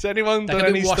spreads." Has anyone done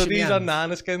any studies on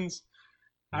banana skins?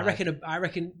 I reckon.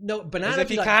 No, banana. If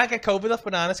you can't get COVID off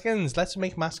banana skins, let's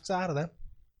make masks out of them.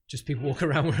 Just people walk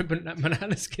around wearing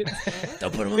banana skins.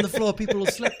 Don't put them on the floor. People will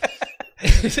slip.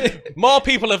 More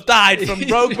people have died from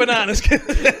rogue banana skins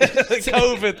than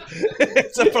COVID.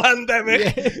 It's a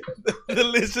pandemic. Yeah. The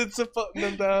lizards are putting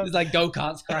them down. There's like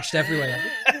go-karts crashed everywhere.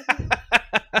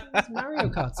 Where's Mario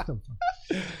Karts come from?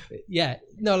 Yeah,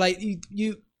 no, like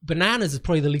you bananas is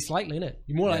probably the least likely, isn't it?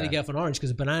 You're more likely to get off an orange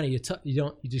because a banana you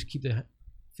just keep the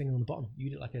finger on the bottom.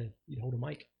 You do it you'd hold a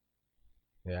mic.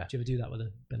 Yeah. Do you ever do that with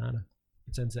a banana?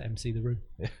 Pretend to MC the room.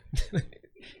 Yeah.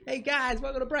 Hey guys,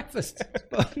 welcome to breakfast.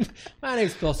 My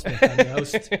name's Paul Smith. I'm the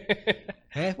host.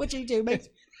 Hey, what do you do, mate?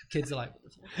 Kids are like,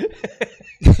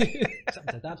 something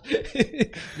to dad.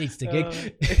 Needs to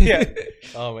gig. Yeah.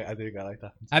 Oh mate, I do go like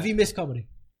that. Have you missed comedy?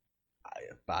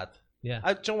 Bad. Yeah. Do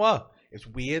you know what? It's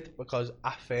weird because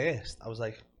at first I was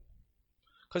like,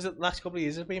 because the last couple of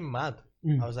years has been mad.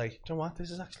 I was like, do you know what?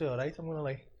 This is actually alright. I'm gonna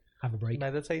like have a break,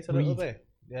 meditate a little bit.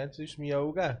 Yeah, do some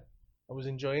yoga. I was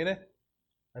enjoying it,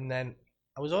 and then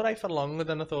I was alright for longer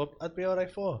than I thought I'd be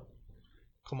alright for.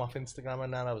 Come off Instagram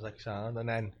and then I was like, sound. And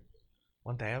then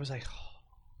one day I was like,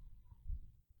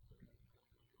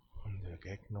 I'm gonna do a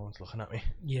gig. No one's looking at me.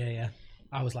 Yeah.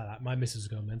 I was like that. My missus was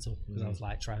going mental because I was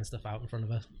like trying stuff out in front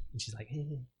of her, and she's like,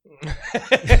 Yeah.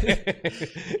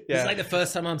 It's like the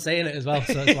first time I'm saying it as well,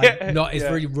 so it's like it's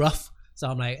really rough. So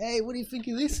I'm like, hey, what do you think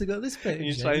of this? I got this bit. And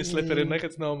you try and slip it in like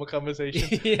it's normal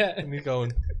conversation. Yeah. And you're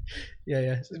going,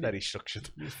 yeah. this is very structured.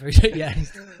 Yeah.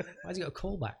 Why's he got a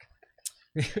callback?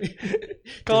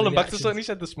 Call him back to something he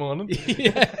said this morning.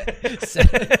 Yeah. So,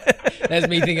 there's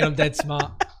me thinking I'm dead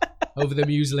smart over the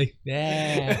muesli.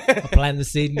 Yeah. I'll plant the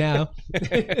seed now.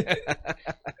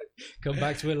 Come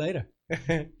back to it later.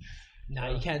 No,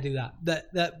 you can't do that.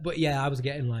 But yeah, I was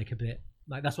getting like a bit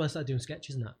like, that's why I started doing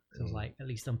sketches and that. I was like, at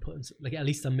least I'm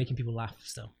making people laugh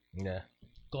still. Yeah.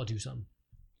 Gotta do something.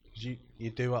 You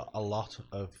do a lot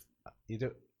of you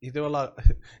do a lot.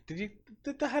 Did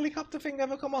the helicopter thing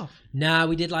ever come off? Nah,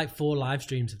 we did like 4 live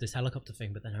streams of this helicopter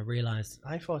thing, but then I realised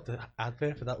I thought the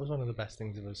advert for that was one of the best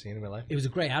things I've ever seen in my life. it was a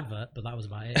great advert, but that was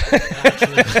about it.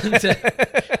 The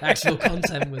actual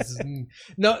content was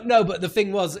no. But the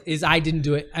thing is I didn't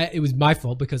do it. It was my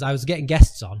fault because I was getting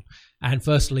guests on, and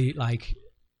firstly, like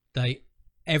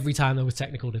every time there was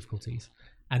technical difficulties,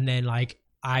 and then like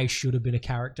I should have been a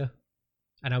character.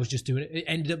 And I was just doing it. It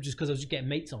ended up just because I was just getting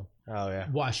mates on. Oh, yeah.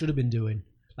 What I should have been doing.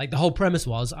 Like, the whole premise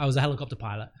was I was a helicopter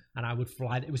pilot and I would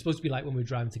fly. It was supposed to be like when we were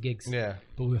driving to gigs. Yeah.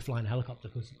 But we were flying a helicopter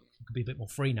because it could be a bit more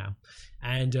free now.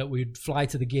 And we'd fly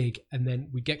to the gig and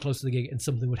then we'd get close to the gig and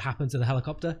something would happen to the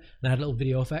helicopter. And I had little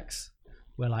video effects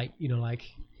where, like, you know, like,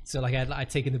 so like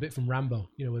I'd taken the bit from Rambo,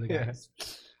 you know, where the guy goes.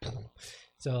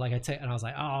 So, like, and I was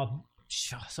like, oh,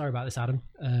 sorry about this, Adam.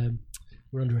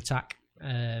 We're under attack.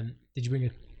 Did you bring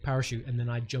a parachute? And then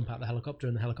I'd jump out the helicopter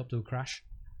and the helicopter would crash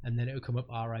and then it would come up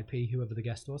RIP whoever the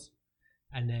guest was,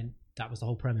 and then that was the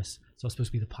whole premise. So I was supposed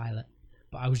to be the pilot,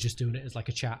 but I was just doing it as like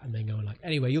a chat and then going like,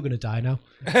 anyway, you're gonna die now.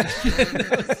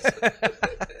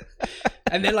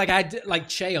 And then like I did like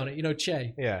Che on it, you know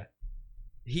Che? Yeah.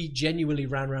 He genuinely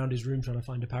ran around his room trying to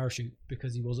find a parachute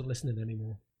because he wasn't listening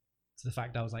anymore to the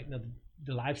fact that I was like, no,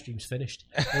 the live stream's finished.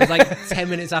 It was like 10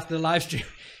 minutes after the live stream.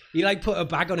 He like put a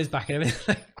bag on his back and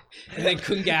everything, and then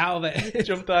couldn't get out of it.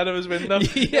 Jumped out of his window.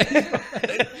 Yeah. I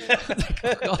was like,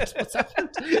 oh God, what's happened?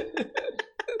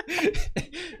 We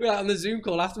were like on the Zoom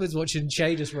call afterwards watching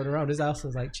Che just run around his house. I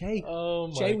was like, Che,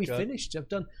 we finished. I'm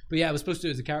done. But yeah, I was supposed to do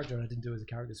it as a character and I didn't do it as a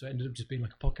character. So it ended up just being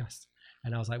like a podcast.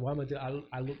 And I was like, why am I doing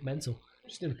I look mental.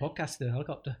 Just doing a podcast in a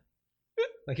helicopter.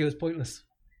 Like it was pointless.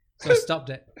 So I stopped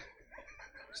it.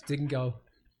 Just didn't go.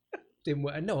 Didn't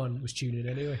work. And no one was tuning in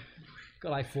anyway.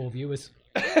 Got like 4 viewers.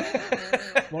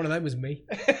 One of them was me.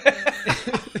 I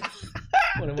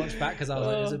want to watch back because I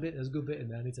was like, there's a good bit in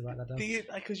there. I need to write that down. Do you,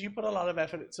 because you put a lot of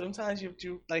effort. Sometimes you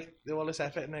do like do all this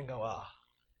effort and then go,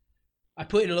 I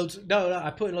put in loads. I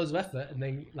put in loads of effort and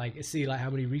then like see like how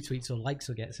many retweets or likes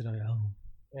it gets, and I go,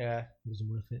 yeah, it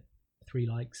wasn't worth it. 3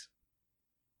 likes.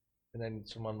 And then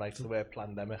someone writes the word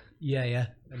pandemic. Yeah.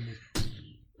 And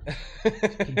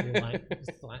people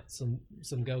like some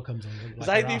girl comes on. Like,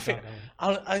 I do think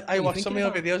I watch some of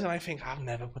your videos and I think I've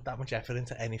never put that much effort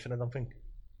into anything. I don't think.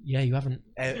 Yeah, you haven't.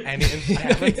 Anything. I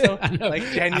haven't. So, I know. Like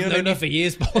genuinely, I've known you for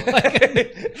years, but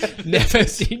like, never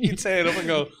seen you turn up and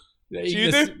go.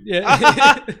 You do?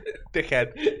 Yeah.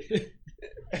 Dickhead.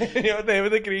 You know, they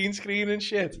with the green screen and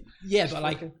shit. Yeah, but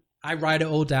like I write it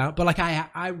all down. But like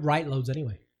I write loads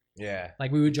anyway. Yeah.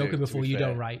 Like we were joking before, you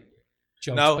don't write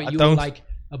jokes, no, but I you don't. are like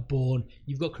a born.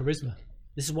 You've got charisma.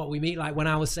 This is what we mean. Like when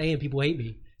I was saying people hate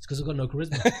me, it's because I've got no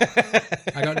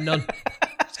charisma. I got none.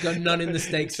 It's got none in the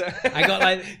stakes. I got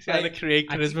like trying to create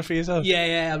charisma for yourself.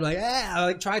 Yeah. I'm like, I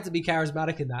like tried to be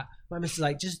charismatic in that. My missus is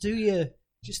like, just do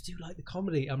like the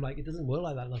comedy. I'm like, it doesn't work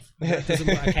like that, love. It doesn't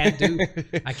work.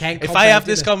 I can't. If I have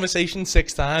this conversation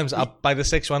 6 times, by the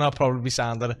 6th one, I'll probably be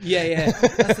sounding it. Yeah.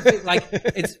 That's the thing. Like,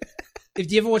 it's. If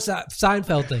you ever watch that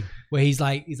Seinfeld thing where he's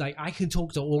like, I can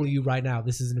talk to all of you right now.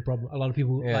 This isn't a problem. A lot of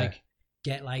people like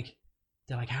get like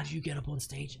they're like, how do you get up on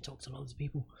stage and talk to loads of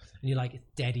people? And you're like, it's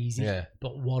dead easy. Yeah.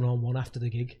 But one-on-one after the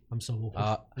gig, I'm so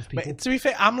awkward with people. But to be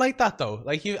fair, I'm like that though.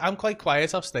 Like I'm quite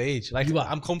quiet off stage. Like You are.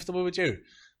 I'm comfortable with you.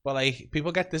 But like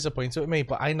people get disappointed with me.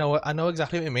 But I know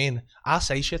exactly what you mean. I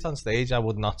say shit on stage I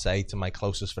would not say to my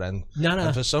closest friend. No.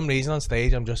 And for some reason on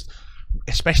stage I'm just,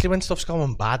 especially when stuff's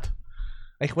going bad.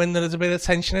 Like when there's a bit of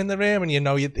tension in the room and you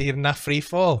know you're in that free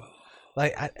fall.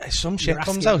 Like some shit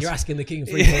comes out. You're asking the king of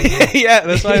free fall. Yeah,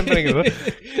 that's why I'm bringing it up.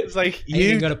 It's like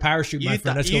you got a parachute, my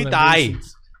friend. You die.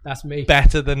 That's me.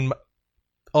 Better than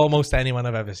almost anyone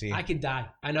I've ever seen. I can die.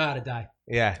 I know how to die.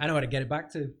 Yeah. I know how to get it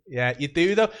back to. Yeah, you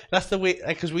do though. That's the way,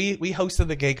 because we hosted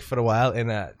the gig for a while in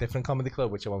a different comedy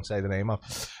club, which I won't say the name of.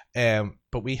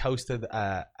 But we hosted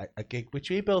a gig which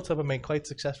we built up and made quite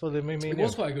successful, didn't we? It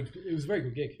was quite a good. It was a very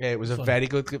good gig. Yeah, it was very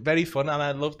good, very fun, and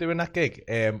I loved doing that gig.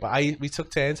 But we took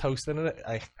turns hosting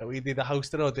it. We did a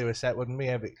host it or do a set, wouldn't we?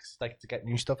 Like to get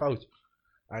new stuff out.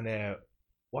 And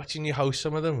watching you host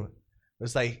some of them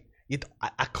was like.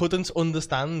 I couldn't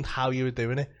understand how you were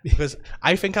doing it because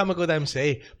I think I'm a good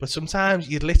MC, but sometimes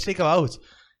you'd literally go out,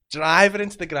 drive it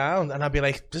into the ground, and I'd be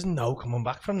like, "There's no coming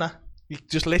back from that. You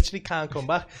just literally can't come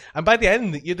back." And by the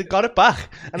end, you'd have got it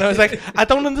back, and I was like, "I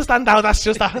don't understand how that's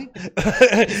just happened,"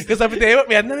 because I've been there with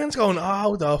me, and then it's going,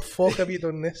 "Oh, the fuck have you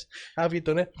done this? How have you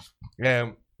done it?"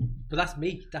 But that's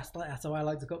me. That's how I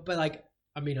like to go. But like,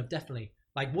 I mean, I've definitely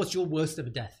like. What's your worst ever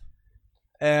death?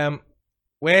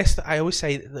 Worst, I always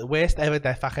say the worst ever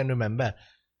death I can remember.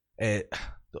 The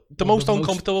most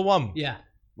uncomfortable one. Yeah.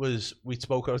 Was we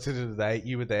spoke out to the day.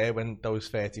 You were there when those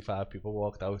 35 people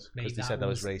walked out because they said I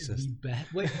was racist.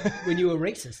 When you were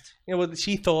racist? Yeah, well,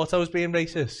 she thought I was being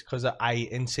racist because I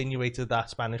insinuated that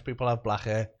Spanish people have black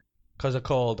hair. Because I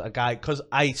called a guy, because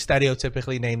I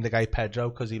stereotypically named the guy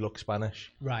Pedro because he looked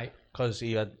Spanish. Right. Because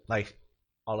he had like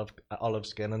olive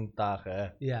skin and dark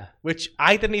hair. Yeah. Which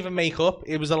I didn't even make up.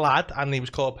 It was a lad and he was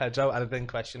called Pedro and I didn't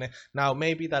question it. Now,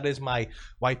 maybe that is my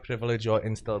white privilege or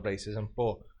instilled racism,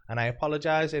 and I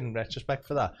apologise in retrospect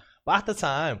for that. But at the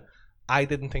time, I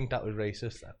didn't think that was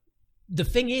racist. The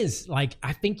thing is, like,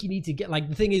 I think you need to get, like,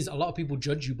 the thing is, a lot of people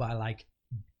judge you by, like,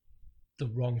 the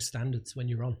wrong standards when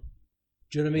you're on.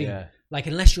 Do you know what I mean? Yeah. Like,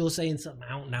 unless you're saying something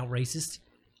out and out racist,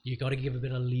 you got to give a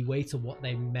bit of leeway to what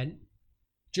they meant.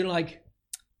 Do you know, like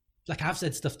I've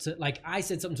said stuff to, like, I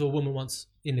said something to a woman once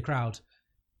in the crowd.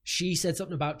 She said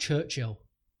something about Churchill,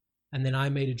 and then I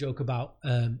made a joke about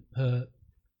her,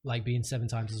 like, being 7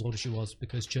 times as old as she was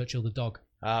because Churchill the dog.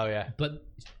 Oh, yeah. But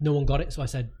no one got it, so I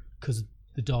said, because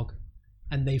the dog.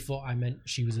 And they thought I meant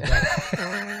she was a dog.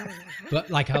 But,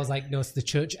 like, I was like, no, it's the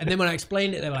church. And then when I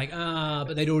explained it, they were like,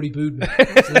 but they'd already booed me.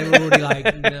 So they were already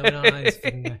like, no, it's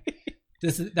fucking guy.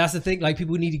 That's the thing. Like,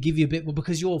 people need to give you a bit more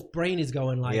because your brain is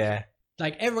going like, yeah.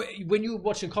 Like, when you're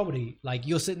watching comedy, like,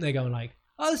 you're sitting there going like,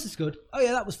 oh, this is good. Oh,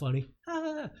 yeah, that was funny.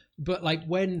 But, like,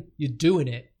 when you're doing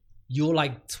it, you're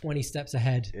like 20 steps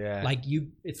ahead. Yeah. Like,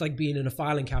 it's like being in a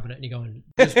filing cabinet and you're going,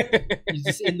 you're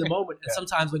just in the moment. And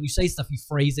sometimes when you say stuff, you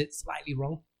phrase it slightly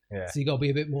wrong. Yeah. So you got to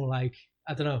be a bit more like,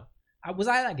 I don't know. Was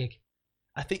I at that gig?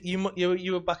 I think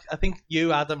you were back. I think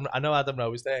you, Adam, I know Adam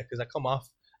Rowe was there because I come off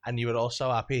and you were all so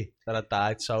happy that I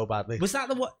died so badly. Was that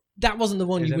the one? That wasn't the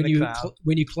one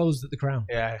when you closed at the Crown.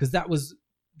 Yeah. Because was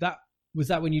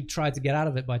that when you tried to get out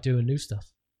of it by doing new stuff?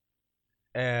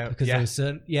 Because there was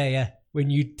certain, when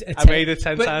you I made it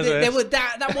 10 times.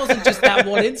 That wasn't just that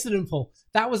one incident, Paul.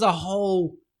 That was a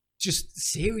whole just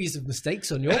series of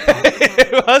mistakes on your part.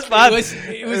 It was bad.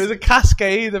 It was a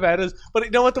cascade of errors. But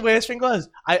you know what the worst thing was?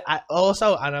 I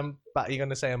also, and you're going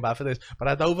to say I'm bad for this, but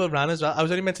I'd overran as well. I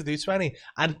was only meant to do 20.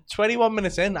 And 21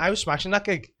 minutes in, I was smashing that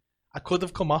gig. I could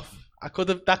have come off. That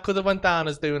could have went down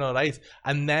as doing all right.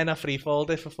 And then I free-falled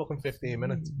it for fucking 15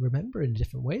 minutes. Remember in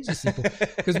different ways, you see.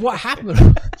 Because what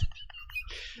happened...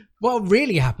 What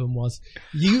really happened was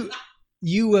you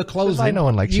were closing. Why no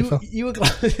one likes you. You were.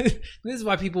 This is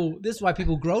why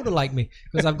people grow to like me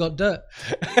because I've got dirt.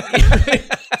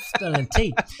 Still in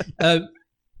tea.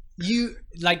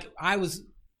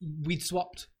 We'd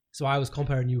swapped, so I was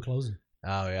comparing you closing.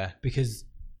 Oh yeah, because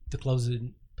the closer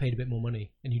paid a bit more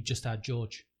money, and you just had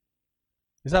George.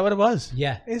 Is that what it was?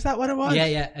 Yeah. Is that what it was?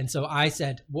 Yeah. And so I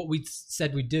said, what we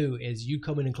said we'd do is you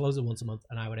come in and close it once a month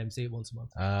and I would MC it once a month.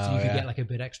 So you could get like a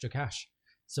bit extra cash.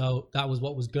 So that was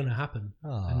what was going to happen.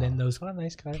 And then those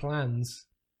plans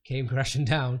came crashing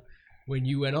down when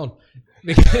you went on.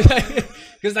 Because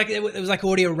like it was like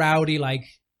already a rowdy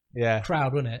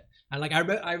crowd, wasn't it? And like I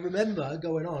remember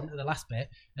going on at the last bit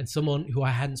and someone who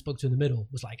I hadn't spoke to in the middle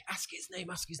was like, ask his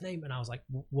name. And I was like,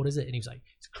 what is it? And he was like,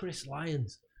 it's Chris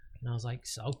Lyons. And I was like,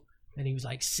 so? And he was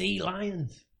like, Sea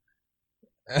Lions.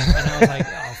 And I was like,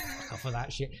 oh, fuck off of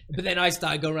that shit. But then I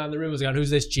started going around the room, I was going, who's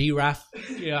this giraffe?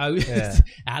 You know,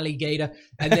 alligator.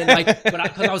 And then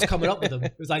because I was coming up with them,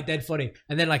 it was like dead funny.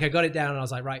 And then I got it down and I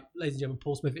was like, right, ladies and gentlemen,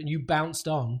 Paul Smith. And you bounced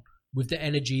on with the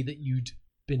energy that you'd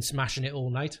been smashing it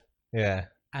all night. Yeah.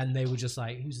 And they were just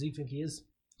like, who does he think he is?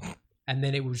 And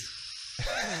then it was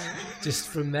just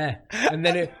from there. And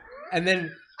then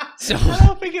so I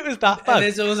don't think it was that bad. And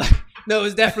then so it was like, no,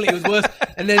 it was worse.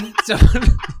 And then so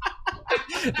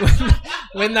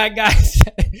when that guy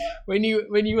said, when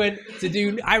you went to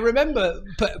do, I remember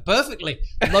perfectly.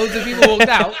 Loads of people walked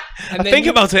out. And I think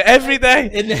about it every day.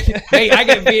 And then, mate, I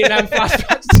get Vietnam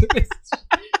flashbacks to this.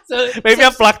 So, maybe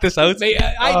I've blacked this out. Mate,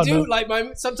 I do. No. Like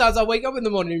sometimes I wake up in the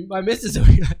morning, my missus will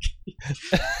be like,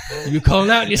 "You calling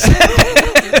out?" And you say,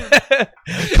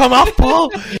 "Come off,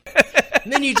 Paul."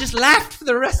 And then you just laughed for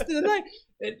the rest of the night.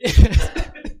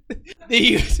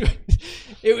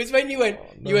 It was when you went,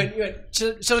 you went.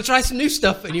 Shall I try some new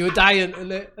stuff? And you were dying, and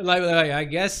like, I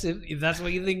guess if that's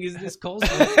what you think is this call.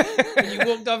 And you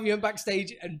walked off, you went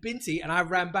backstage, and Binty and I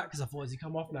ran back because I thought, has he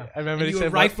come off now? I remember and he you were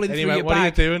said, rifling through your what bag. Are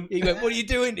you doing? He went, "What are you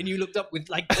doing?" And you looked up with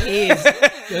like tears.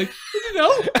 You're like,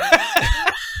 no.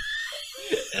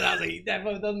 And I was like, he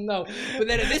definitely doesn't know. But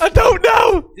then I don't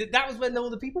know. That was when all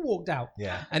the people walked out.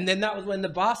 Yeah. And then that was when the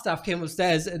bar staff came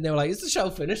upstairs and they were like, "Is the show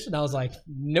finished?" And I was like,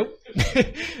 "Nope."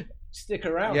 Stick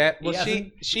around. Yeah. Well,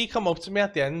 she come up to me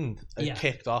at the end and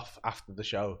kicked off after the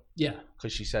show. Yeah.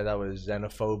 Because she said I was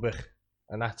xenophobic,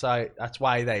 and that's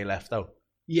why they left though.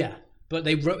 Yeah. But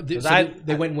they went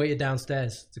and waited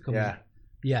downstairs to come. Yeah. In.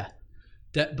 Yeah.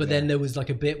 But then there was like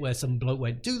a bit where some bloke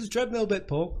went, "Do the treadmill bit,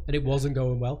 Paul," and it wasn't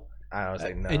going well. And I was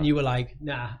like, "No." And you were like,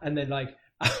 "Nah." And then like,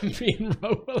 me and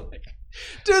Ro were like,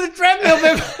 "Do the treadmill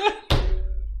bit."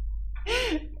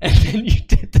 And then you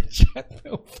did the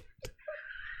treadmill bit.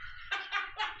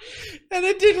 And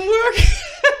it didn't work.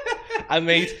 And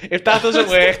mate, if that doesn't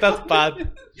work, that's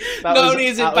bad. Not only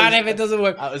is it bad if it doesn't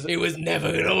work, it was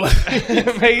never going to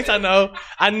work. Mate, I know.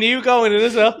 I knew going in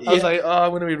as well. I was like, I'm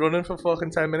going to be running for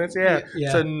fucking 10 minutes here.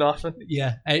 Yeah. To nothing.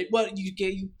 Yeah. Well,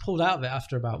 you pulled out of it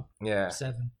after about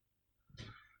 7.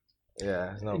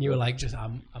 Yeah. And you were like,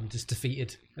 I'm just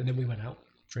defeated. And then we went out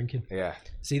drinking. Yeah.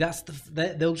 See,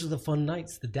 those are the fun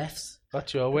nights, the deaths.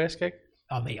 What's your worst gig?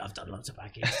 Oh, mate, I've done lots of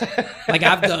bad gigs. Like,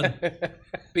 I've done.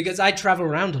 Because I travel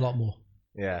around a lot more.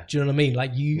 Yeah. Do you know what I mean?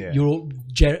 Like, you're all,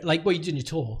 like, what you do in your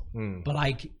tour. But,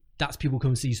 like, that's people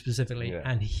come see you specifically. Yeah.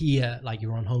 And here, like,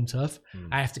 you're on home turf.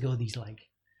 I have to go to these, like,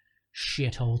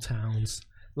 shithole towns.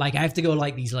 Like, I have to go,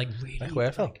 like, these, like, really... Like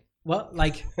where, Phil? What?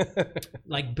 Like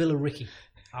Billericay.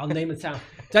 I'll name the town.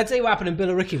 Did I tell you what happened in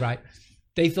Billericay, right?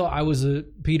 They thought I was a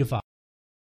paedophile.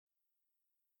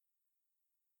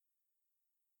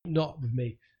 Not with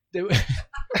me. They were...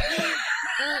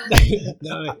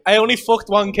 No, I only fucked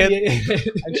one kid,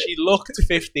 and she looked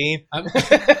 15. I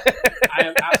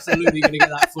am absolutely going to get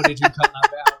that footage and cut that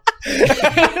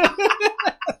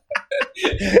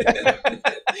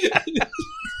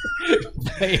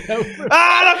bit out.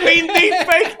 I've been deep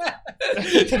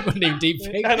fake. Deep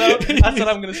fake. I know. That's what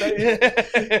I'm going to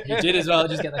say. You did as well.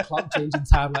 Just get the clock changing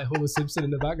time like Homer Simpson in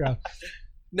the background.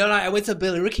 No, I went to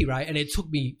Billericay, right, and it took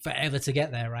me forever to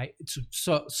get there, right? It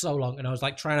took so long, and I was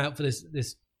like trying out for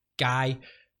this guy,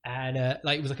 and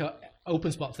like it was like a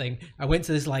open spot thing. I went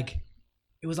to this like,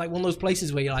 it was like one of those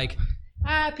places where you're like,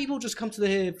 people just come to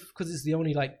the because it's the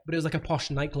only like, but it was like a posh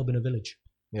nightclub in a village.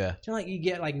 Yeah, you know, like you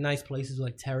get like nice places with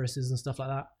like terraces and stuff like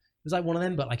that. It was like one of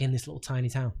them, but like in this little tiny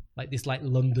town, like this like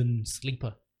London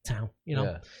sleeper town, you know.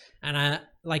 Yeah. And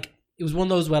like. It was one of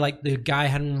those where like the guy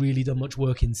hadn't really done much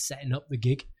work in setting up the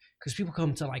gig, because people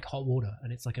come to like Hot Water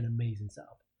and it's like an amazing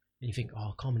setup, and you think,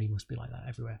 oh, comedy must be like that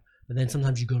everywhere. But then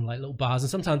sometimes you go to like little bars,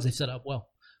 and sometimes they've set up well,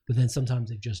 but then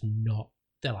sometimes they've just not.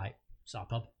 They're like, "It's our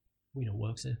pub, we know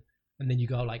works here." And then you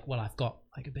go like, well, I've got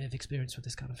like a bit of experience with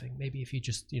this kind of thing. Maybe if you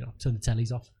just turn the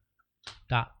tellies off,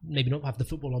 that maybe not have the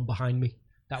football on behind me,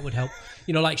 that would help.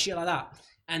 Like shit like that.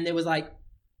 And there was like.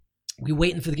 We were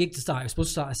waiting for the gig to start. It was supposed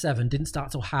to start at 7, didn't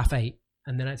start till 8:30,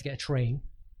 and then I had to get a train.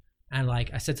 And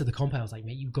like I said to the comp, I was like,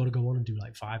 "Mate, you've got to go on and do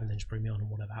like 5, and then just bring me on, and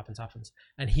whatever happens, happens."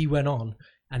 And he went on,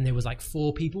 and there was like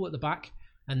 4 people at the back,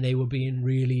 and they were being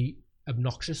really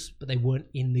obnoxious, but they weren't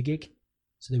in the gig,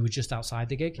 so they were just outside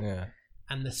the gig. Yeah.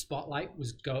 And the spotlight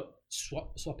was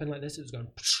swapping like this. It was going,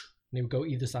 and they would go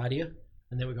either side of you,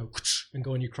 and they would go and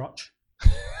go on your crotch,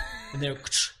 and they would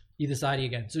either side of you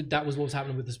again. So that was what was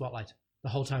happening with the spotlight. The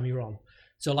whole time you were on.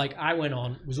 So like I went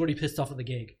on, was already pissed off at the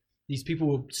gig. These people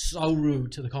were so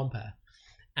rude to the compere,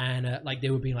 and like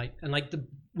they were being like, and like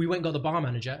we went and got the bar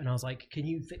manager, and I was like, "Can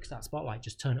you fix that spotlight?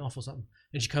 Just turn it off or something."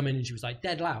 And she come in and she was like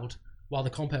dead loud, while the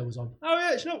compare was on. Oh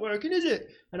yeah, it's not working, is it?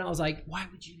 And I was like, why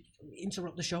would you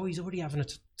interrupt the show? He's already having a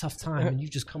tough time, and you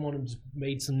just come on and just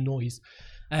made some noise.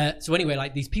 So anyway,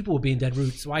 like these people were being dead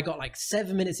rude. So I got like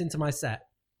 7 minutes into my set,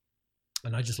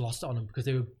 and I just lost it on them because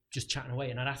they were just chatting away.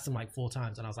 And I'd asked them like 4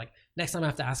 times, and I was like, next time I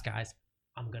have to ask guys,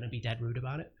 I'm gonna be dead rude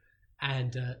about it.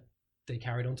 And they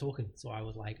carried on talking. So I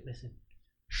was like, listen,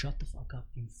 shut the fuck up,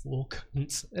 you 4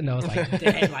 cunts. And I was like,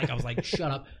 dead, like I was like,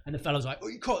 shut up. And the fellow's like, oh,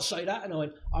 you can't say that. And I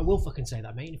went, I will fucking say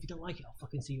that, mate. And if you don't like it, I'll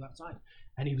fucking see you outside.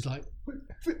 And he was like,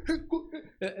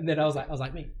 and then I was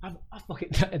like, mate, I fucking.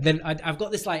 And then I've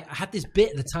got this like, I had this bit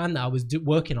at the time that I was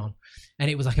working on, and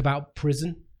it was like about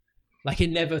prison. Like it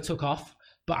never took off.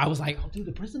 But I was like, I'll do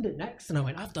the prison bit next. And I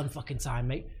went, I've done fucking time,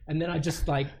 mate. And then I just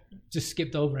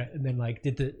skipped over it and then like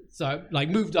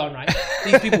moved on, right?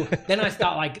 These people, then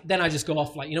I just go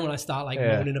off like, you know, when I start like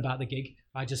moaning about the gig,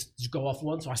 I just go off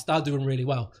one. So I started doing really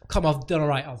well. Come off, done all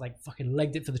right. I was like, fucking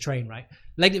legged it for the train, right?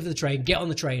 Legged it for the train, get on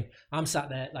the train. I'm sat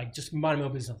there, like just minding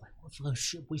my business. I'm like, what a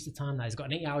shit waste of time that is.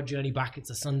 Got an 8-hour journey back. It's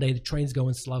a Sunday. The train's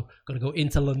going slow. Got to go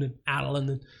into London, out of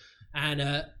London.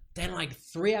 And, then like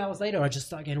 3 hours later, I just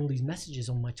started getting all these messages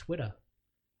on my Twitter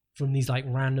from these like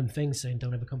random things saying,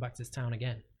 don't ever come back to this town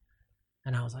again.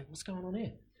 And I was like, what's going on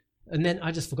here? And then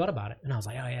I just forgot about it. And I was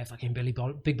like, oh yeah, fucking big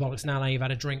bollocks now you've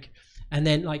had a drink. And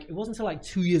then like, it wasn't until like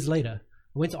 2 years later,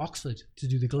 I went to Oxford to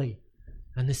do the Glee.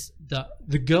 And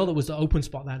the girl that was the open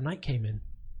spot that night came in.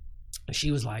 And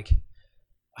she was like,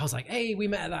 I was like, hey, we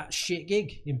met at that shit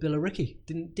gig in Billericay,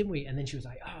 didn't we? And then she was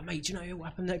like, oh mate, do you know what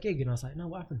happened at that gig? And I was like, no,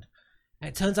 what happened? And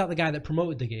it turns out the guy that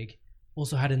promoted the gig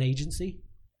also had an agency.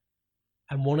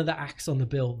 And one of the acts on the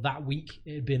bill that week,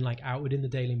 it had been like outed in the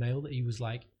Daily Mail that he was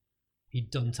like,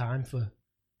 he'd done time for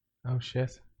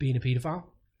being a paedophile.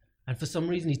 And for some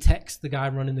reason, he texted the guy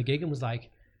running the gig and was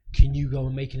like, can you go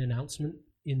and make an announcement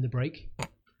in the break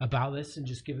about this and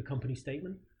just give a company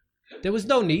statement? There was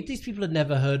no need. These people had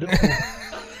never heard of the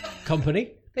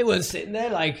company. They weren't sitting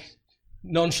there like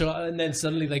nonchalant, and then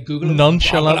suddenly they Google it.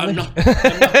 Nonchalant. I'm not.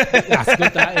 That's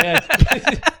good, that, yeah.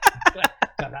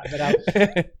 Got that bit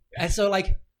out. And so,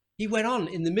 like, he went on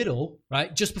in the middle,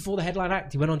 right, just before the headline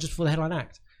act. He went on just before the headline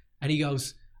act. And he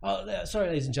goes, oh, sorry,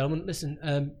 ladies and gentlemen,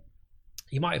 listen,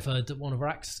 you might have heard that one of our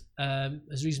acts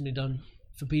has recently done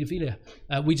for paedophilia.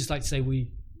 We just like to say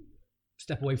we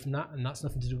step away from that, and that's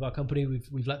nothing to do with our company.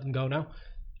 We've let them go now.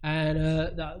 And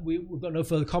that we've got no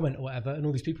further comment or whatever. And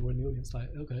all these people were in the audience like,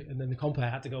 okay. And then the compere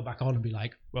had to go back on and be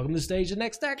like, welcome to the stage, the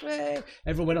next act. Hey.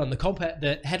 Everyone went on.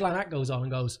 The headline act goes on and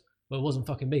goes, well, it wasn't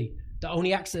fucking me. The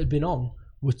only acts that had been on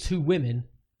were 2 women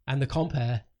and the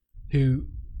compere who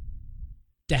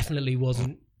definitely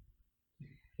wasn't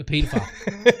a paedophile.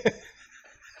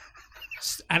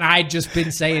 And I'd just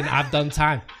been saying, I've done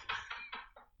time.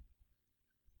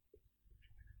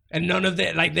 And none of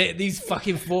the, like, these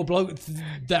fucking 4 blokes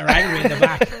that are angry in the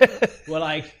back were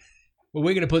like, well,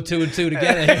 we're going to put 2 and 2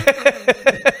 together here.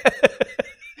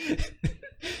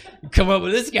 Come up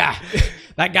with this guy.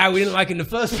 That guy we didn't like in the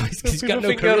first place because he's got no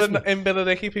charisma. In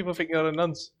Billericay, people think you're a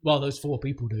nonce. Well, those 4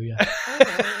 people do, yeah.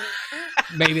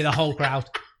 Maybe the whole crowd.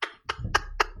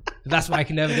 That's why I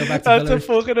can never go back to That's Billericay. a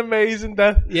fucking amazing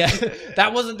death. Yeah,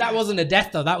 that wasn't a death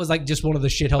though. That was like just one of the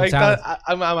shithole Like towns.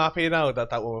 I'm happy now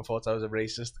that woman thought I was a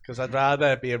racist, because I'd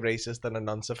rather be a racist than a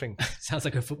nonce, I think. Sounds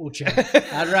like a football chant.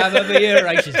 I'd rather be a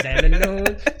racist than a no.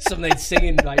 Something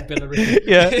singing like Billericay.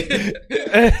 Yeah.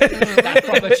 That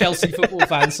proper Chelsea football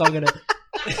fan song in it.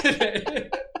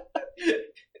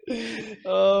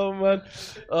 Oh man.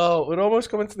 Oh, we're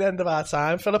almost coming to the end of our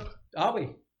time, Philip. Are we?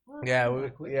 Yeah,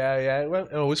 yeah. Well,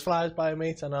 it always flies by,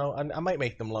 mate. I know, and I might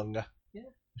make them longer.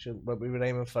 Yeah. But we were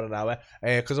aiming for an hour,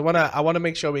 because I wanna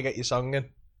make sure we get your song in.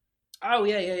 Oh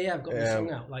yeah. I've got my song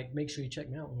out. Like, make sure you check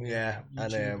me out. On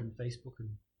YouTube and Facebook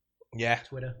and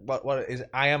Twitter. What is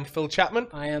it? I am Phil Chapman.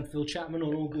 I am Phil Chapman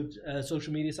on all good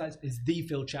social media sites. It's the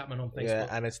Phil Chapman on Facebook. Yeah,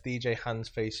 and it's DJ Hands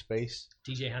Face Space.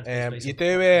 DJ Hands Face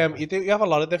Space. You have a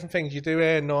lot of different things. You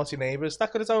do Naughty Neighbours.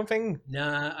 That got its own thing.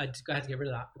 Nah, I had to get rid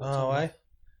of that. Oh, why?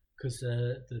 Because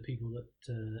the people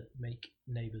that make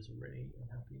Neighbours were really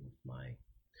unhappy with my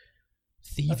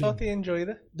thieving. I thought they enjoyed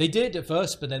it. They did at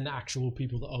first, but then the actual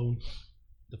people that own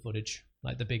the footage,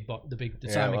 like the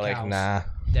Simon Cowles, like, nah.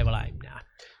 They were like, nah,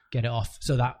 get it off.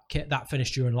 So that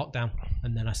finished during lockdown,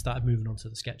 and then I started moving on to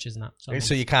the sketches and that.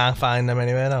 So you can't find them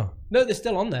anywhere now? No, they're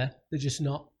still on there. They're just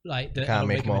not like they can't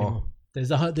make more. There's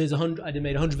 100. I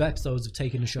made 100 episodes of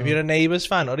taking the show. If you're a Neighbours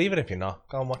fan, or even if you're not,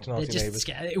 go and watch Naughty They're just Neighbours.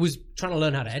 scared. It was trying to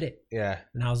learn how to edit. Yeah.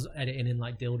 And I was editing in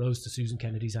like dildos to Susan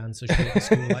Kennedy's hands, so she went to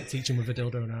school like teaching with a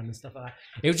dildo in her hand and stuff like that.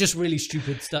 It was just really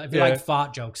stupid stuff. If you like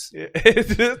fart jokes, It is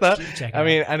that. check it I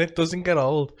mean, out. and it doesn't get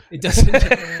old. It doesn't.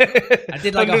 I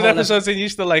did like a 100 whole episodes and you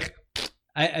still like.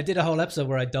 I did a whole episode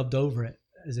where I dubbed over it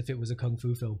as if it was a kung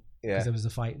fu film because Yeah. there was a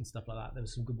fight and stuff like that. There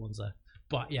was some good ones there,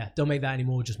 but yeah, don't make that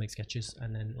anymore. Just make sketches,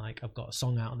 and then like I've got a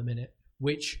song out in the minute,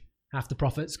 which half the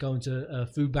profits go into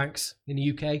food banks in the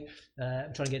UK.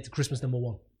 I'm trying to get to Christmas number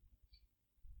 1.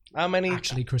 How many?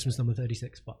 Actually, Christmas number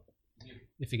 36, but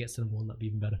if it gets to number 1, that'd be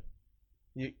even better.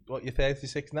 You're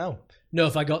 36 now? No,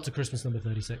 if I got to Christmas number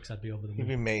 36, I'd be over the You've moon.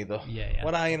 been made though. Yeah.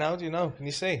 What are you now? Do you know? Can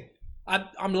you see?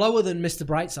 I'm lower than Mr.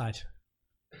 Brightside.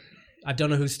 I don't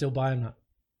know who's still buying that.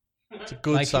 It's a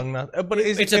good Like, song now. But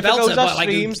it's if a it belter, goes off but like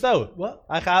streams though, What?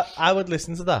 I would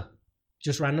listen to that.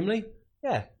 Just randomly?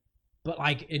 Yeah. But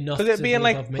like enough Because it'd to be in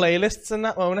like above me. playlists and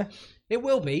that, won't it? It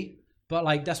will be, but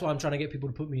like that's why I'm trying to get people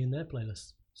to put me in their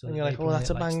playlist. So And that you're they like, oh, play that's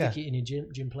it, a banger. Stick it in your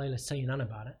gym playlist. Tell your nan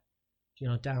about it. You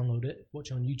know, download it,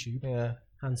 watch it on YouTube. Yeah.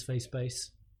 Hands, face,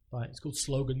 space. Right, it's called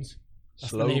Slogans.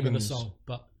 That's the name of the Slogans. song,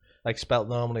 but Like spelt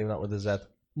normally, not with a Z.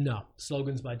 no,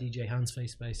 Slogans by DJ Hands,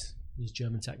 face, space. He's a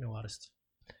German techno artist.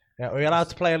 Yeah, are we allowed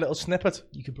to play a little snippet?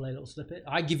 You can play a little snippet.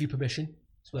 I give you permission.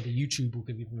 It's whether YouTube will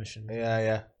give you permission.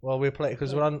 Yeah. Well, we play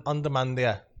because we're on demand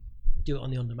here. Do it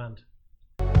on the on demand.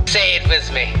 Say it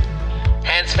with me.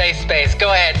 Hands, face, space.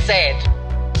 Go ahead, say it.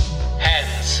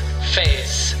 Hands,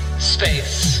 face,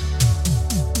 space.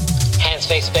 Hands,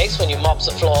 face, space when you mops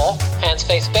the floor. Hands,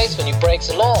 face, space when you breaks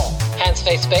the law. Hands,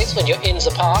 face, space when you're in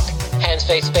the park. Hands,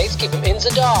 face, space, keep them in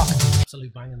the dark.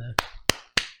 Absolute banging there.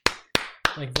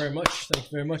 Thank you very much. Thank you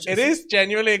very much. It is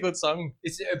genuinely a good song.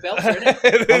 It's a belter, isn't it?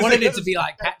 It I is, wanted it it to is. be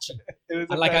like catchy. It is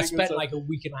a And like I very good spent song. like a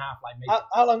week and a half like making.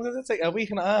 How long does it take? A week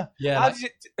and a half. Yeah, How like-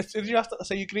 did you have to?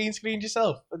 So you green screened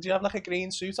yourself? Or do you have like a green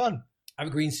suit on? I have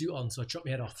a green suit on, so I chop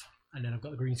my head off, and then I've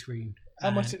got the green screen.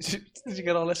 How much did you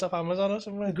get all this off Amazon or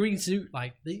something? A green suit,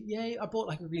 like I bought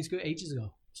like a green suit ages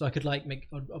ago, so I could like make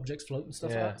objects float and stuff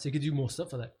like Yeah. that. So you could do more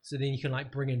stuff with it. So then you can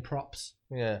like bring in props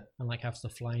Yeah. and like have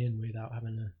stuff fly in without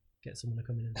having to get someone to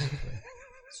come in. And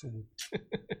it's all the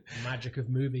magic of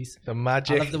movies. The I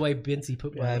magic. love the way Binty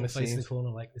put my Behind little the face in the scenes. corner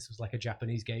like this was like a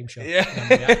Japanese game show. Yeah.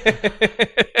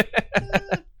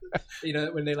 You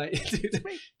know when they like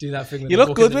do that thing. When You they look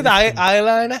walk good in with the lift and-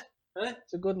 eyeliner. Huh?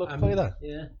 It's a good look for you, though.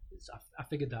 Yeah, I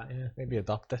figured that. Yeah, Maybe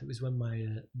adopt it. it was when my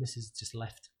missus just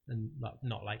left and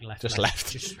not like left. Just like,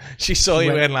 left. just- She saw She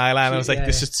you went- wearing eyeliner. I was like, yeah,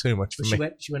 this yeah. is too much for but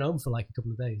me. she went home for like a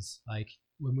couple of days, like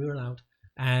when we were allowed,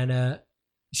 and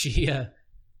she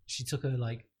took her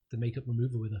like the makeup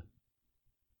remover with her.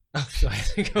 So I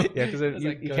think Yeah, because I was you,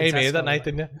 like, you go came to here that Tesco, night, like-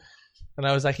 didn't you? And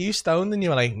I was like, are you stoned? And you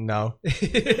were like, no.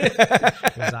 It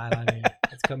was eyeliner. Yeah.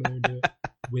 Let's come in and do it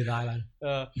with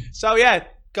eyeliner. So yeah,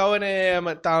 go and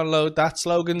download that.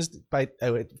 Slogans by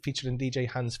featuring DJ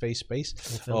Hands Face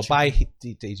Space or by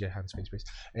DJ Hands Face Space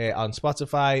on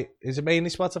Spotify. Is it mainly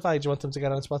Spotify? Do you want them to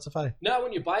get on Spotify? No,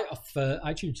 when you buy it off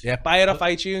iTunes. Yeah, buy it off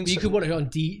iTunes. You could want it on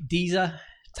Deezer,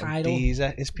 Tidal.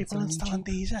 Deezer. Is people on still on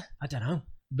Deezer? I don't know,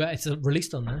 but it's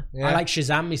released on there. Yeah. I like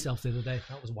Shazam myself the other day.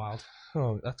 That was wild.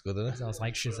 Oh, that's good, isn't it? I was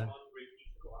like Shazam.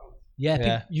 Yeah,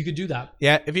 Yeah. you could do that.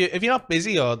 Yeah, if you're not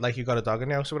busy or like you've got a dog in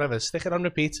the house or whatever, stick it on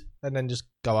repeat and then just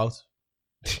go out.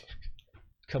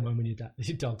 Come home when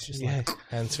your dog's just Yeah, like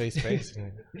hands face face.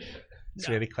 It's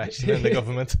No. really questioning the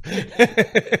government.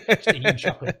 eating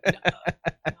chocolate.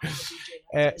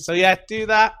 So yeah, do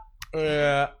that,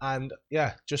 and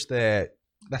yeah, just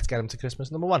let's get him to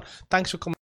Christmas number 1. Thanks for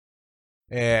coming.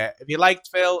 If you liked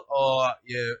Phil or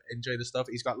you enjoy the stuff,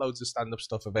 he's got loads of stand-up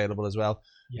stuff available as well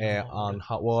on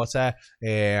Hot Water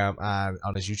and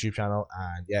on his YouTube channel.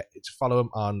 And yeah, follow him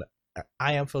on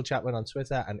I am Phil Chapman on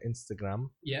Twitter and Instagram.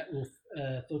 Yeah, well,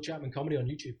 Phil Chapman Comedy on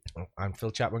YouTube. I'm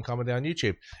Phil Chapman Comedy on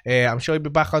YouTube. I'm sure he'll be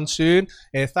back on soon.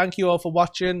 Thank you all for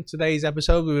watching today's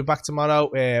episode. We'll be back tomorrow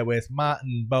with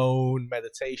Martin Bone,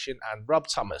 Meditation, and Rob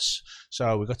Thomas.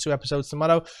 So we've got 2 episodes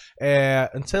tomorrow.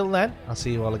 Until then, I'll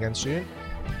see you all again soon.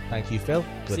 Thank you, Phil.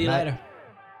 Good See you night. later.